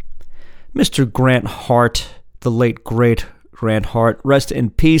 2000. Mr. Grant Hart, the late great Grant Hart. Rest in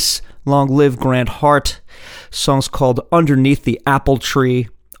peace. Long live Grant Hart. Song's called Underneath the Apple Tree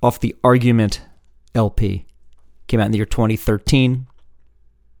off the Argument LP. Came out in the year 2013.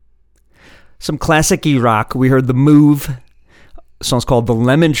 Some classic-y rock. We heard The Move. The song's called The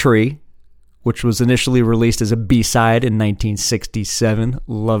Lemon Tree, which was initially released as a B-side in 1967.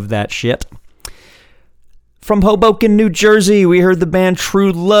 Love that shit. From Hoboken, New Jersey, we heard the band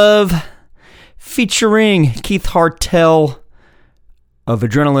True Love, featuring Keith Hartel of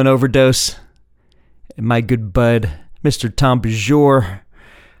Adrenaline Overdose, and my good bud, Mr. Tom Bajor,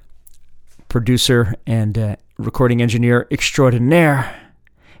 producer and recording engineer extraordinaire,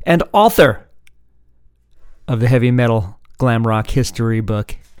 and author of the heavy metal glam rock history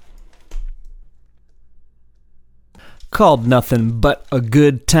book called Nothing But a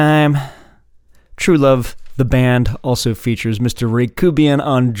Good Time. True Love, the band, also features Mr. Ray Kubian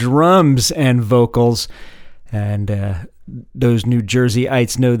on drums and vocals, and those New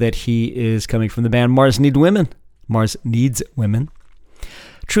Jerseyites know that he is coming from the band Mars Needs Women.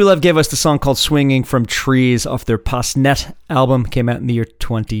 True Love gave us the song called Swinging from Trees off their Pasnet album. Came out in the year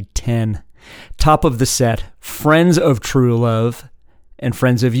 2010. Top of the set, Friends of True Love and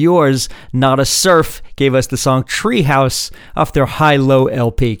Friends of Yours, Not a Surf, gave us the song Treehouse off their High Low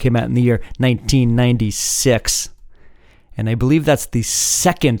LP. Came out in the year 1996. And I believe that's the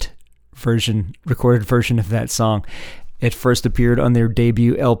second recorded version of that song. It first appeared on their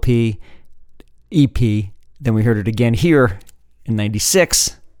debut LP, EP. Then we heard it again here in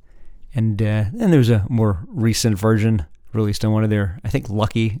 96. And there's a more recent version released on one of their, I think,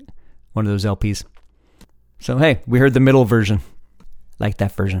 Lucky, one of those LPs. So, hey, we heard the middle version. Like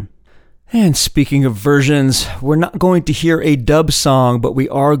that version. And speaking of versions, we're not going to hear a dub song, but we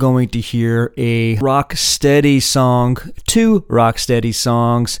are going to hear a rock steady song. 2 rock steady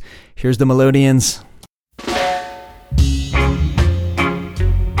songs. Here's the Melodians.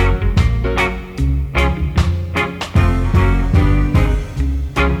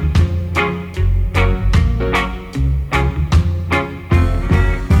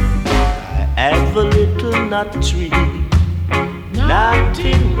 Not tree,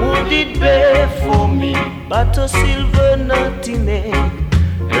 nothing would it bear for me but a silver nut in egg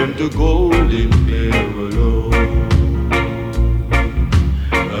and a golden pear alone,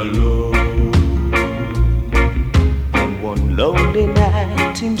 alone. And one lonely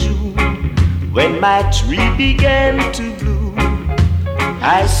night in June, when my tree began to bloom,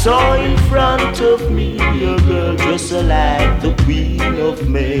 I saw in front of me a girl dressed like the Queen of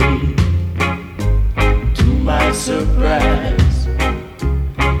May. My surprise,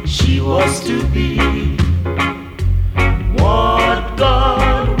 she was to be what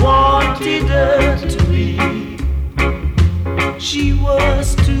God wanted her to be. She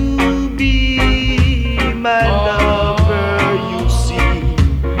was to be my lover, you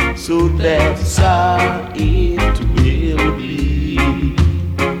see. So that's how it will be.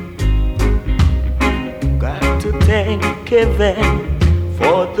 Got to thank Kevin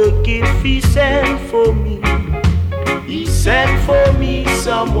for the gift he sent for me. He sent for me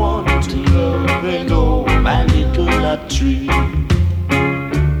someone to love and oh, my little nut tree.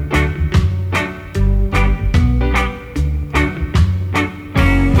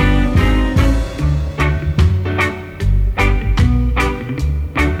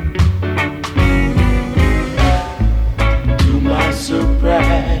 To my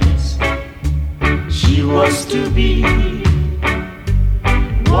surprise, she was to be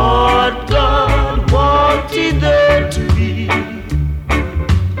what God wanted her to be.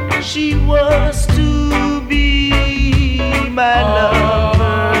 She was to be my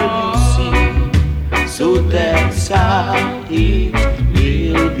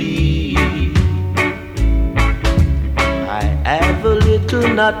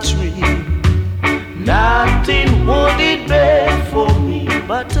chestnut tree. Nothing would it bear for me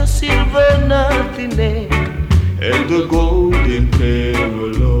but a silver nothing egg and the golden pair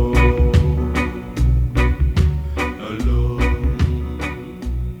alone.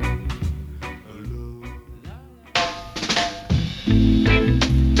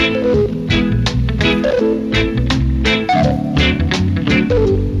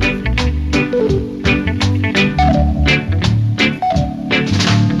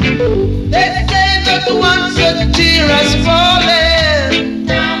 Has fallen,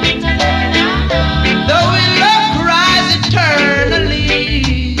 though we love cries eternally.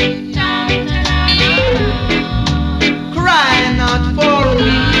 Cry not for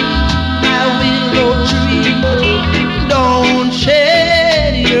me, my willow tree. Don't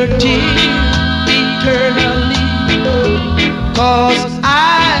shed your tears eternally, 'cause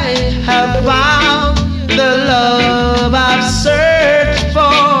I have found the love I've searched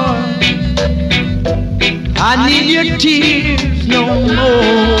for. I need your tears no more,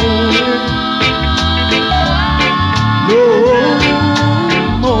 no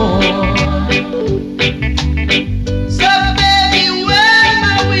more. So baby, where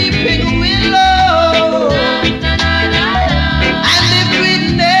my weeping willow? And if we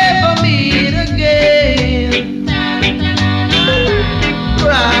never meet again,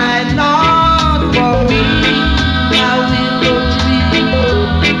 cry not for me, my willow tree.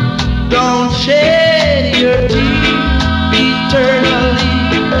 Don't shed your tears eternally,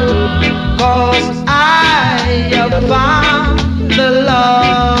 'cause I have found the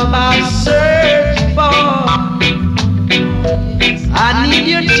love I searched for. I need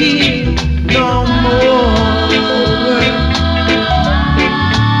your tears no more,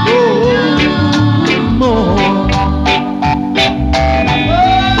 no more.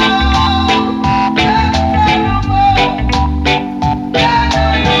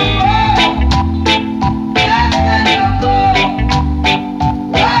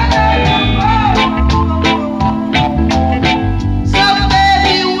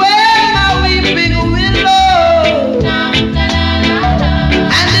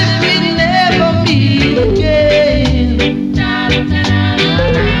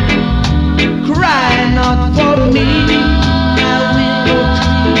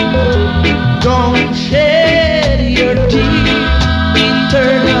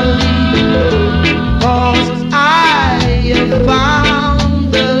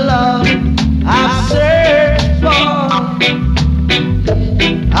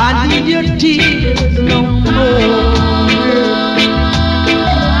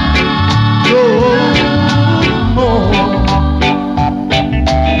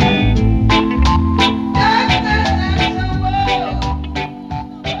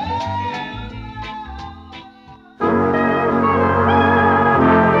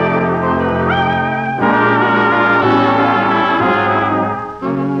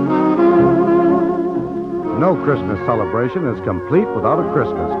 Christmas celebration is complete without a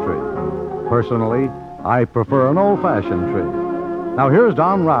Christmas tree. Personally, I prefer an old-fashioned tree. Now here's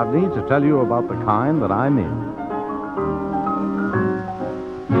Don Rodney to tell you about the kind that I mean.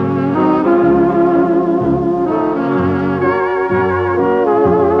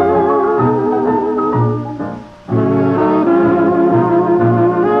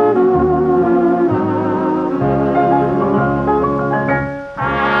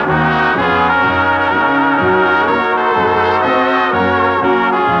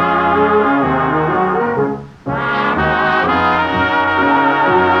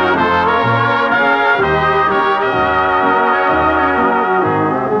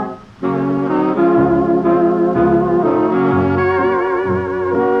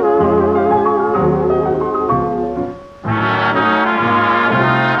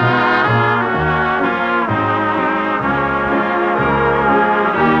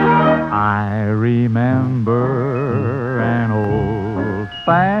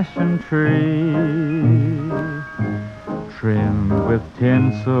 Trimmed with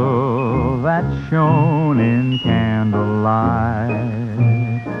tinsel that shone in candlelight.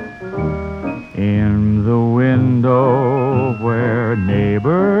 In the window where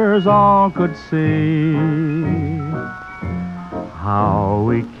neighbors all could see how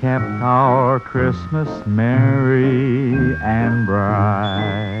we kept our Christmas merry and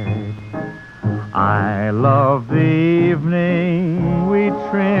bright. I love the evening we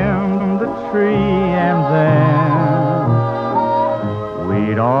trimmed the tree, and then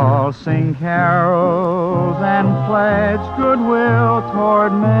we'd all sing carols and pledge goodwill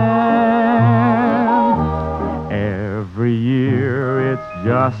toward men. Every year it's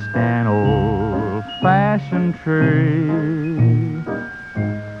just an old-fashioned tree,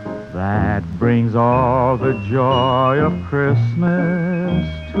 that brings all the joy of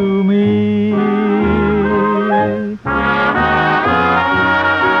Christmas to me.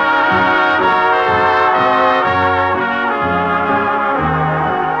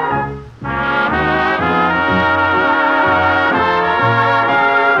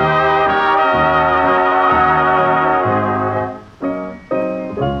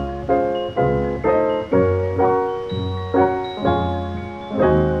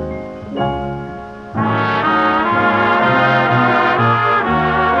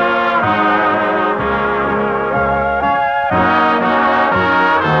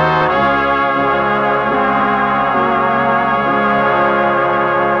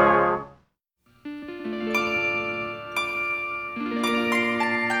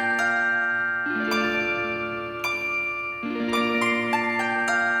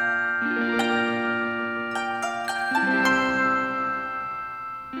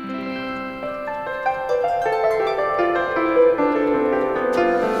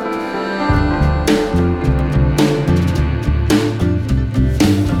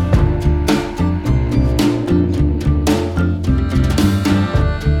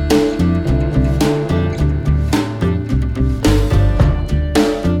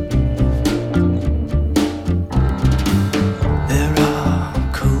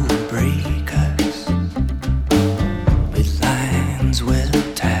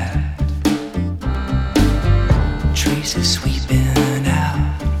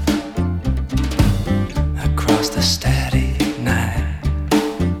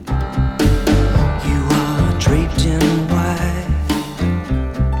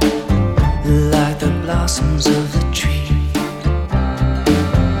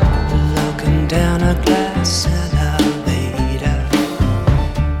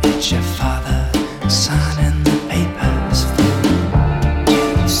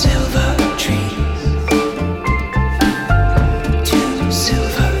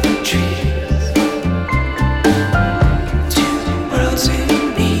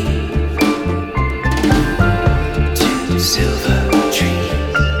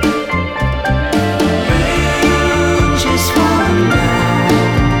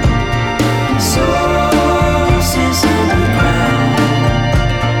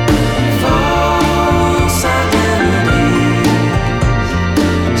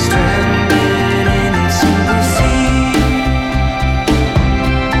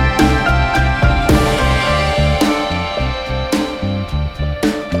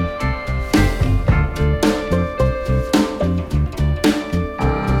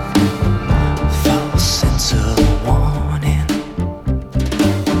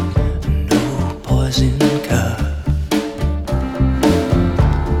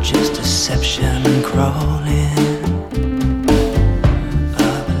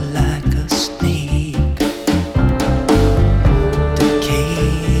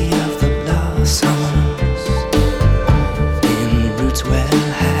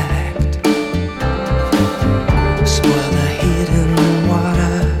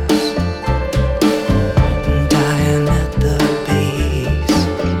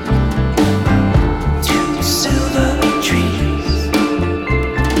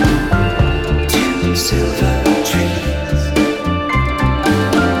 Silver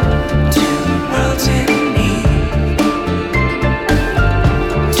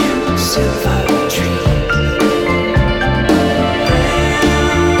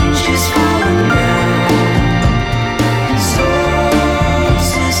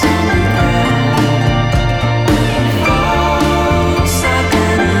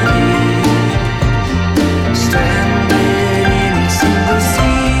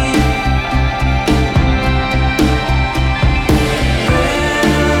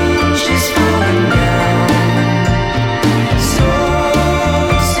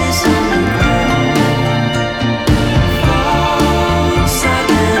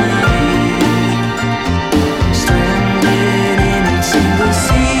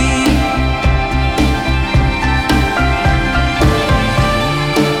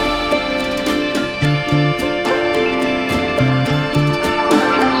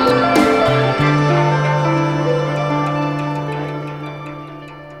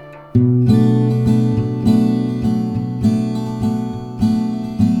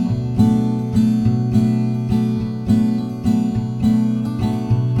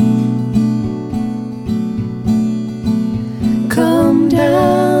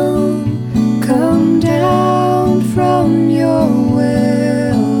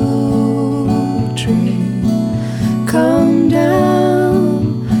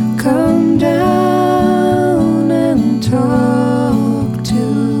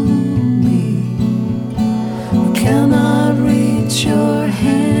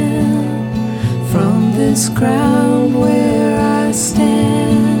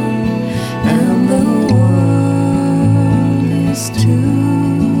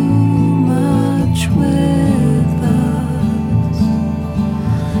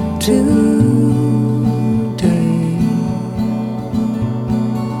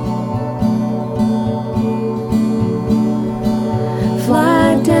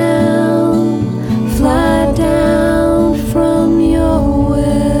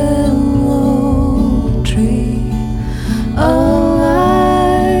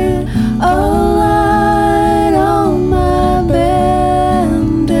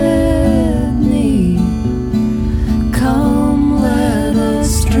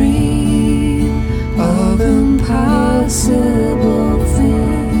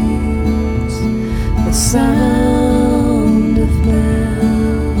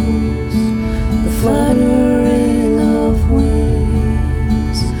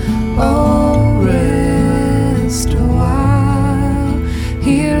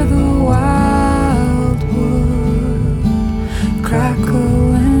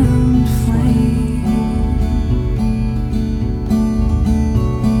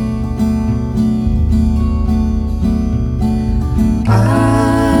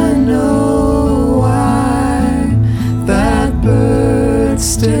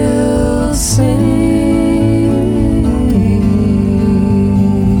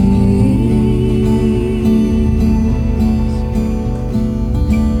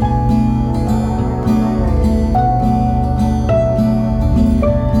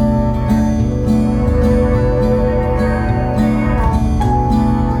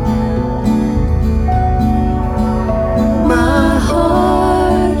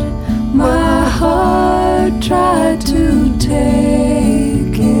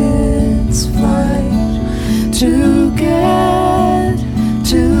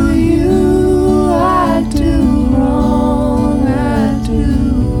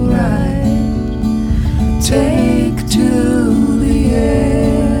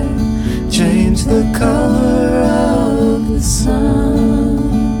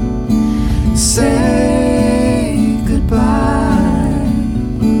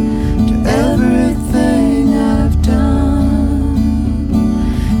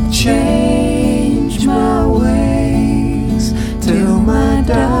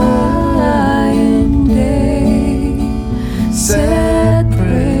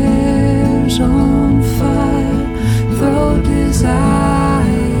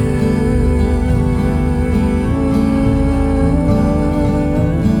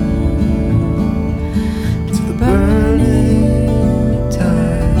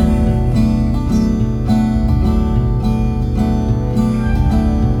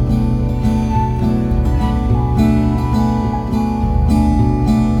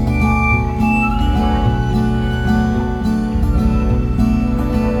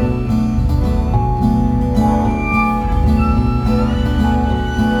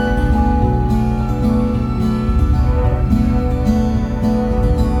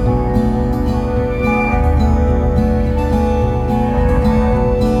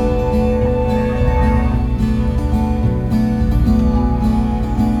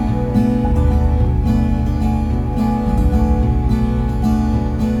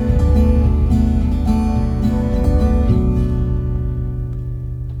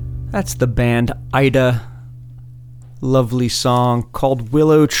That's the band Ida. Lovely song called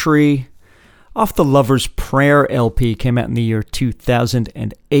Willow Tree off the Lover's Prayer LP, came out in the year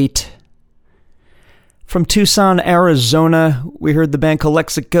 2008. From Tucson, Arizona, we heard the band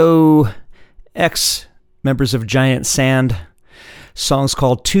Calexico, ex-members of Giant Sand. Song's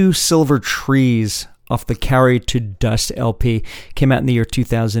called Two Silver Trees off the Carry to Dust LP, came out in the year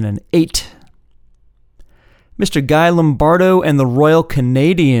 2008. Mr. Guy Lombardo and the Royal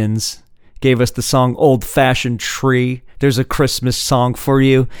Canadians gave us the song Old Fashioned Tree. There's a Christmas song for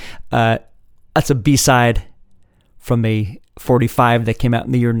you. That's a B-side from a 45 that came out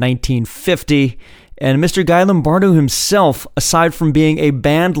in the year 1950. And Mr. Guy Lombardo himself, aside from being a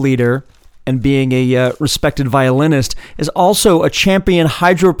band leader and being a respected violinist, is also a champion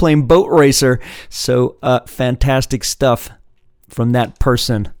hydroplane boat racer. So fantastic stuff from that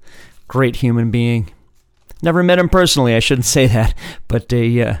person. Great human being. Never met him personally, I shouldn't say that, but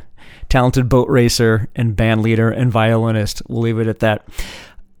a talented boat racer and band leader and violinist. We'll leave it at that.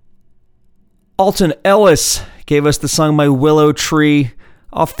 Alton Ellis gave us the song My Willow Tree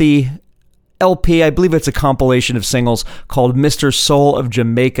off the LP. I believe it's a compilation of singles called Mr. Soul of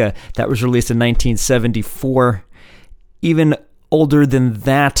Jamaica that was released in 1974. Even older than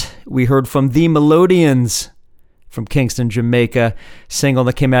that, we heard from the Melodians from Kingston, Jamaica, single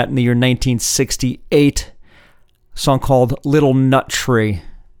that came out in the year 1968. Song called Little Nut Tree.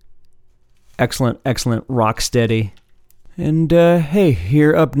 Excellent, excellent rock steady. And hey,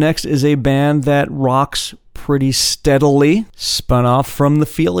 here up next is a band that rocks pretty steadily, spun off from the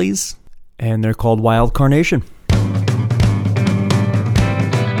Feelies, and they're called Wild Carnation.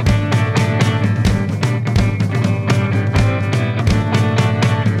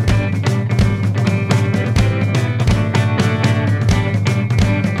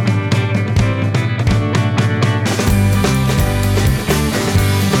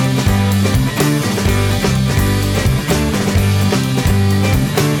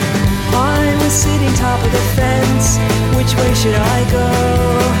 Which way should I go?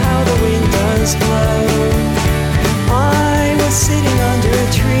 How the wind does blow. I was sitting under a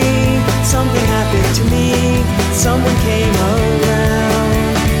tree. Something happened to me. Someone came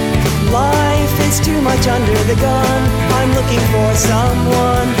around. Life is too much under the gun. I'm looking for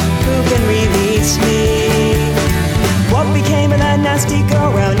someone who can release me. What became of that nasty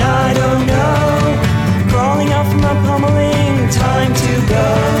go-round? I don't know. Crawling up from a pummeling, time to go.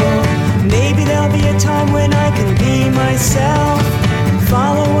 Maybe there'll be a time when I can be myself.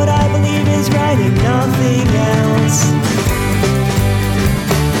 Follow what I believe is right and nothing else.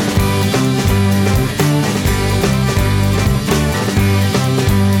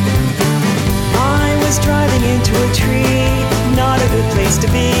 I was driving into a tree, not a good place to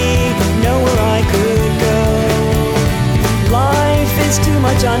be, nowhere I could go. Life is too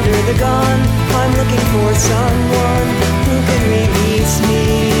much under the gun. I'm looking for someone who can release me.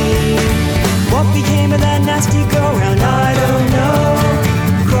 What became of that nasty go-round? I don't know.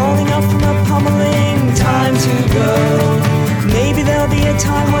 Crawling up from a pummeling, time to go. Maybe there'll be a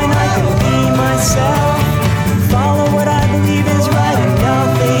time when I can be myself. Follow what I believe is right and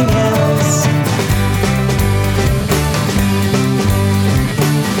nothing else.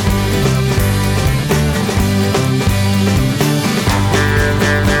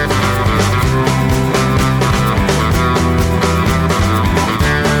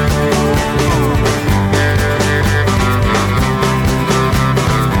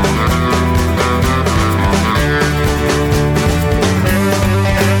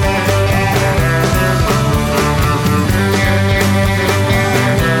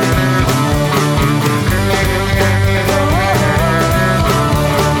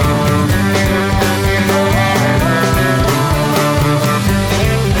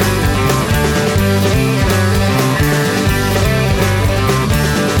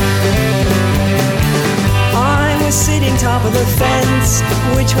 Top of the fence,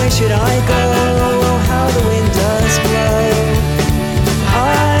 which way should I go? Oh, how the wind does blow.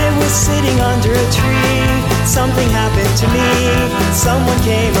 I was sitting under a tree. Something happened to me. Someone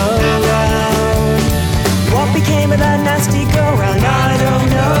came around. What became of that nasty go-round? I don't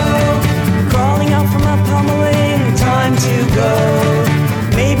know. Crawling up from a pummeling, time to go.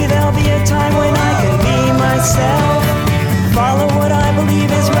 Maybe there'll be a time when I can be myself. Follow what I believe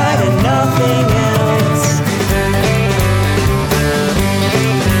is right and nothing else.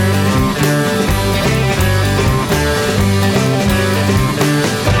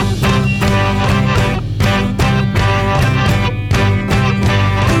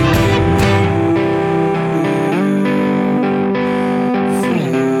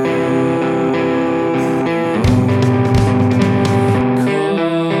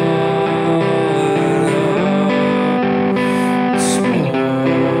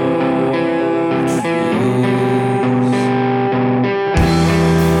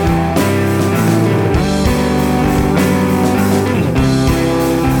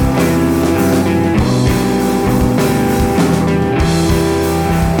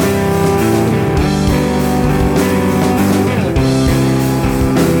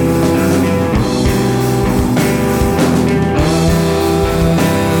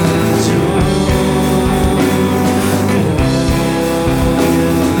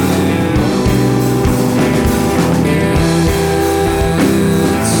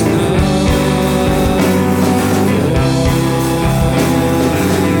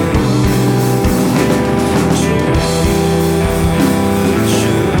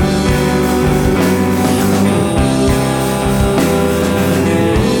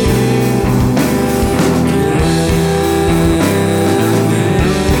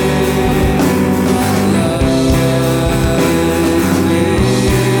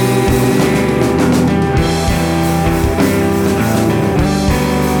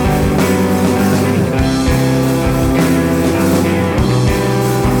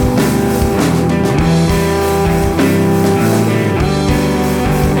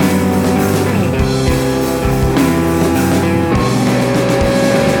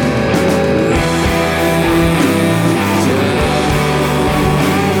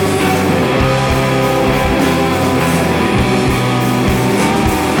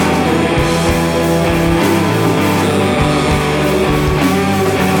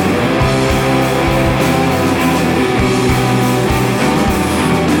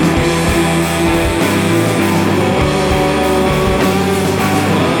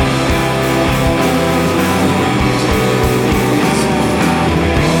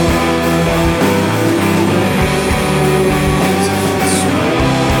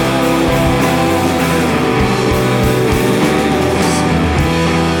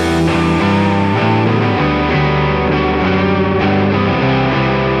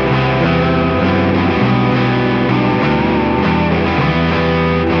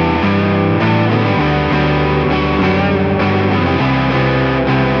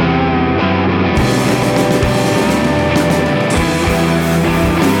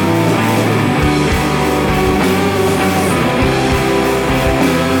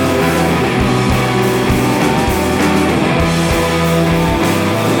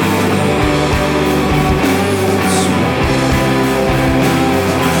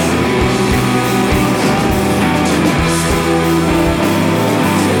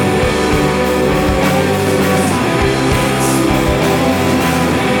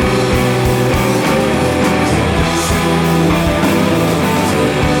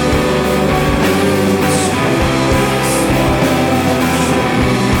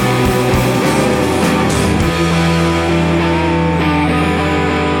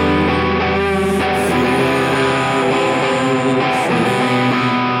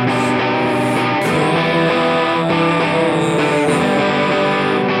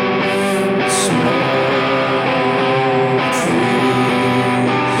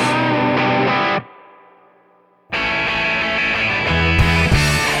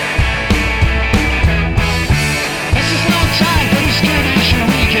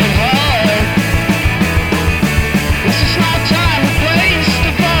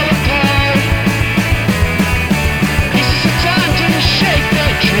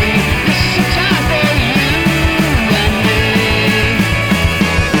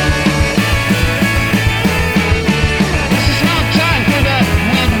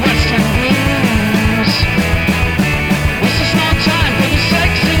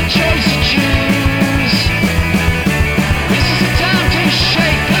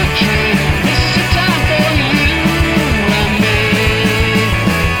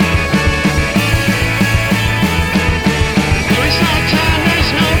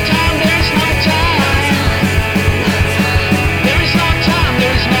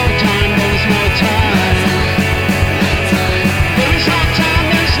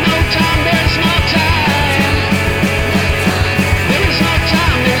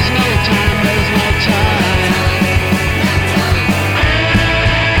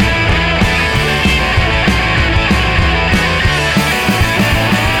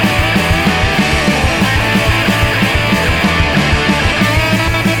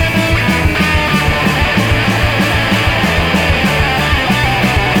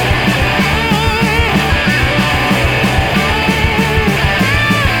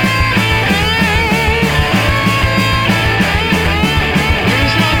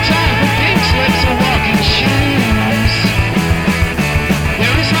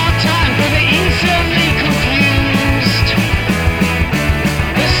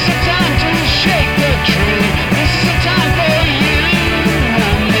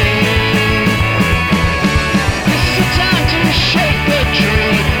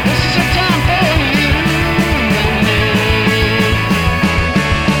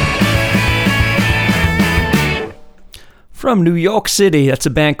 From New York City, that's a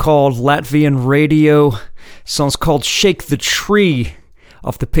band called Latvian Radio. Song's called Shake the Tree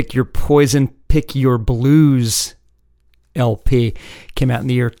off the Pick Your Poison, Pick Your Blues LP. Came out in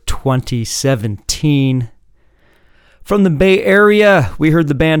the year 2017. From the Bay Area, we heard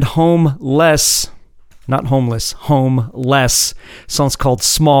the band Homeless. Not Homeless, Homeless. Song's called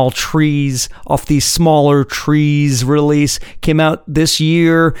Small Trees off the Smaller Trees release. Came out this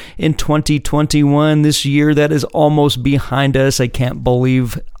year in 2021. This year that is almost behind us. I can't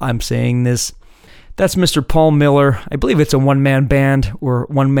believe I'm saying this. That's Mr. Paul Miller. I believe it's a one-man band or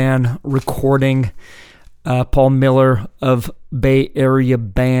one-man recording. Paul Miller of Bay Area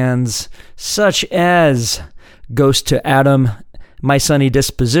bands such as Ghost to Adam, My Sunny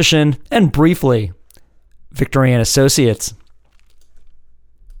Disposition, and briefly, Victory and Associates.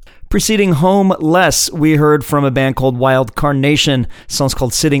 Preceding Homeless, we heard from a band called Wild Carnation. The song's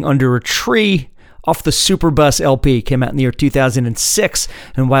called Sitting Under a Tree off the Superbus LP. Came out in the year 2006.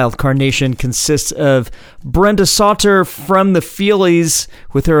 And Wild Carnation consists of Brenda Sauter from the Feelies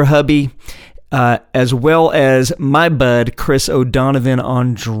with her hubby, as well as my bud Chris O'Donovan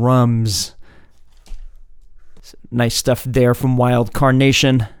on drums. Nice stuff there from Wild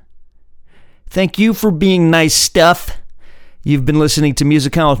Carnation. Thank you for being nice stuff. You've been listening to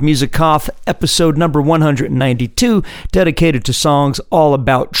Music On with Music Off, episode number 192, dedicated to songs all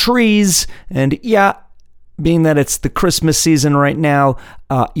about trees. And yeah, being that it's the Christmas season right now,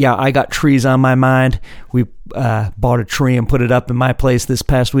 I got trees on my mind. We bought a tree and put it up in my place this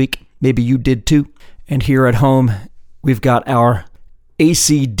past week. Maybe you did too. And here at home, we've got our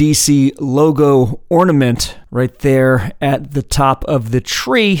AC/DC logo ornament right there at the top of the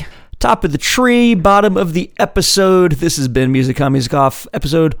tree. Top of the tree, bottom of the episode. This has been Music On, Music Off,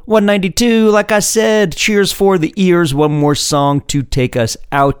 episode 192. Like I said, cheers for the ears. One more song to take us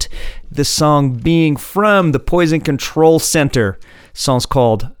out. This song being from the Poison Control Center. Song's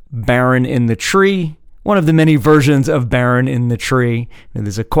called Baron in the Tree. One of the many versions of Baron in the Tree. And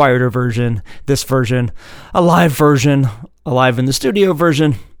there's a quieter version, this version, a live version, a live in the studio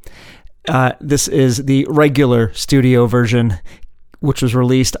version. This is the regular studio version, which was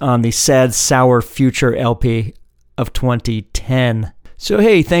released on the Sad Sour Future LP of 2010. So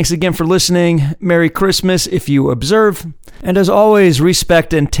hey, thanks again for listening. Merry Christmas if you observe. And as always,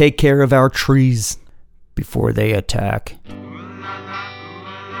 respect and take care of our trees before they attack.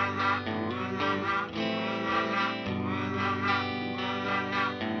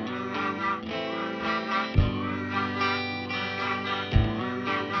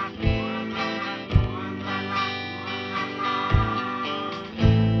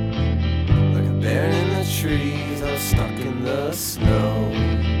 Trees are stuck in the snow.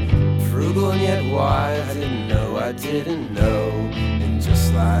 Frugal and yet wise, I didn't know. And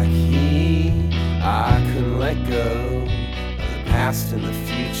just like he, I couldn't let go of the past and the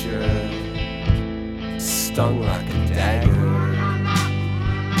future. Stung like a dagger.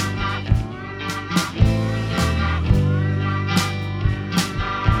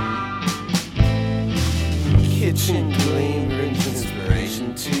 Kitchen gleam brings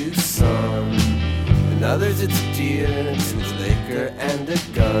inspiration to some. In others it's deer, it's liquor and a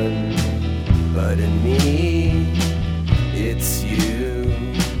gun. But in me, it's you.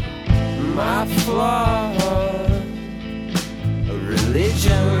 My flaw, a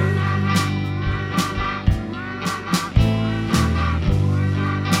religion.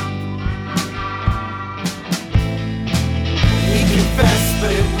 He confessed,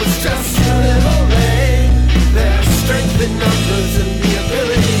 but it was just a little rain. There's strength in numbers and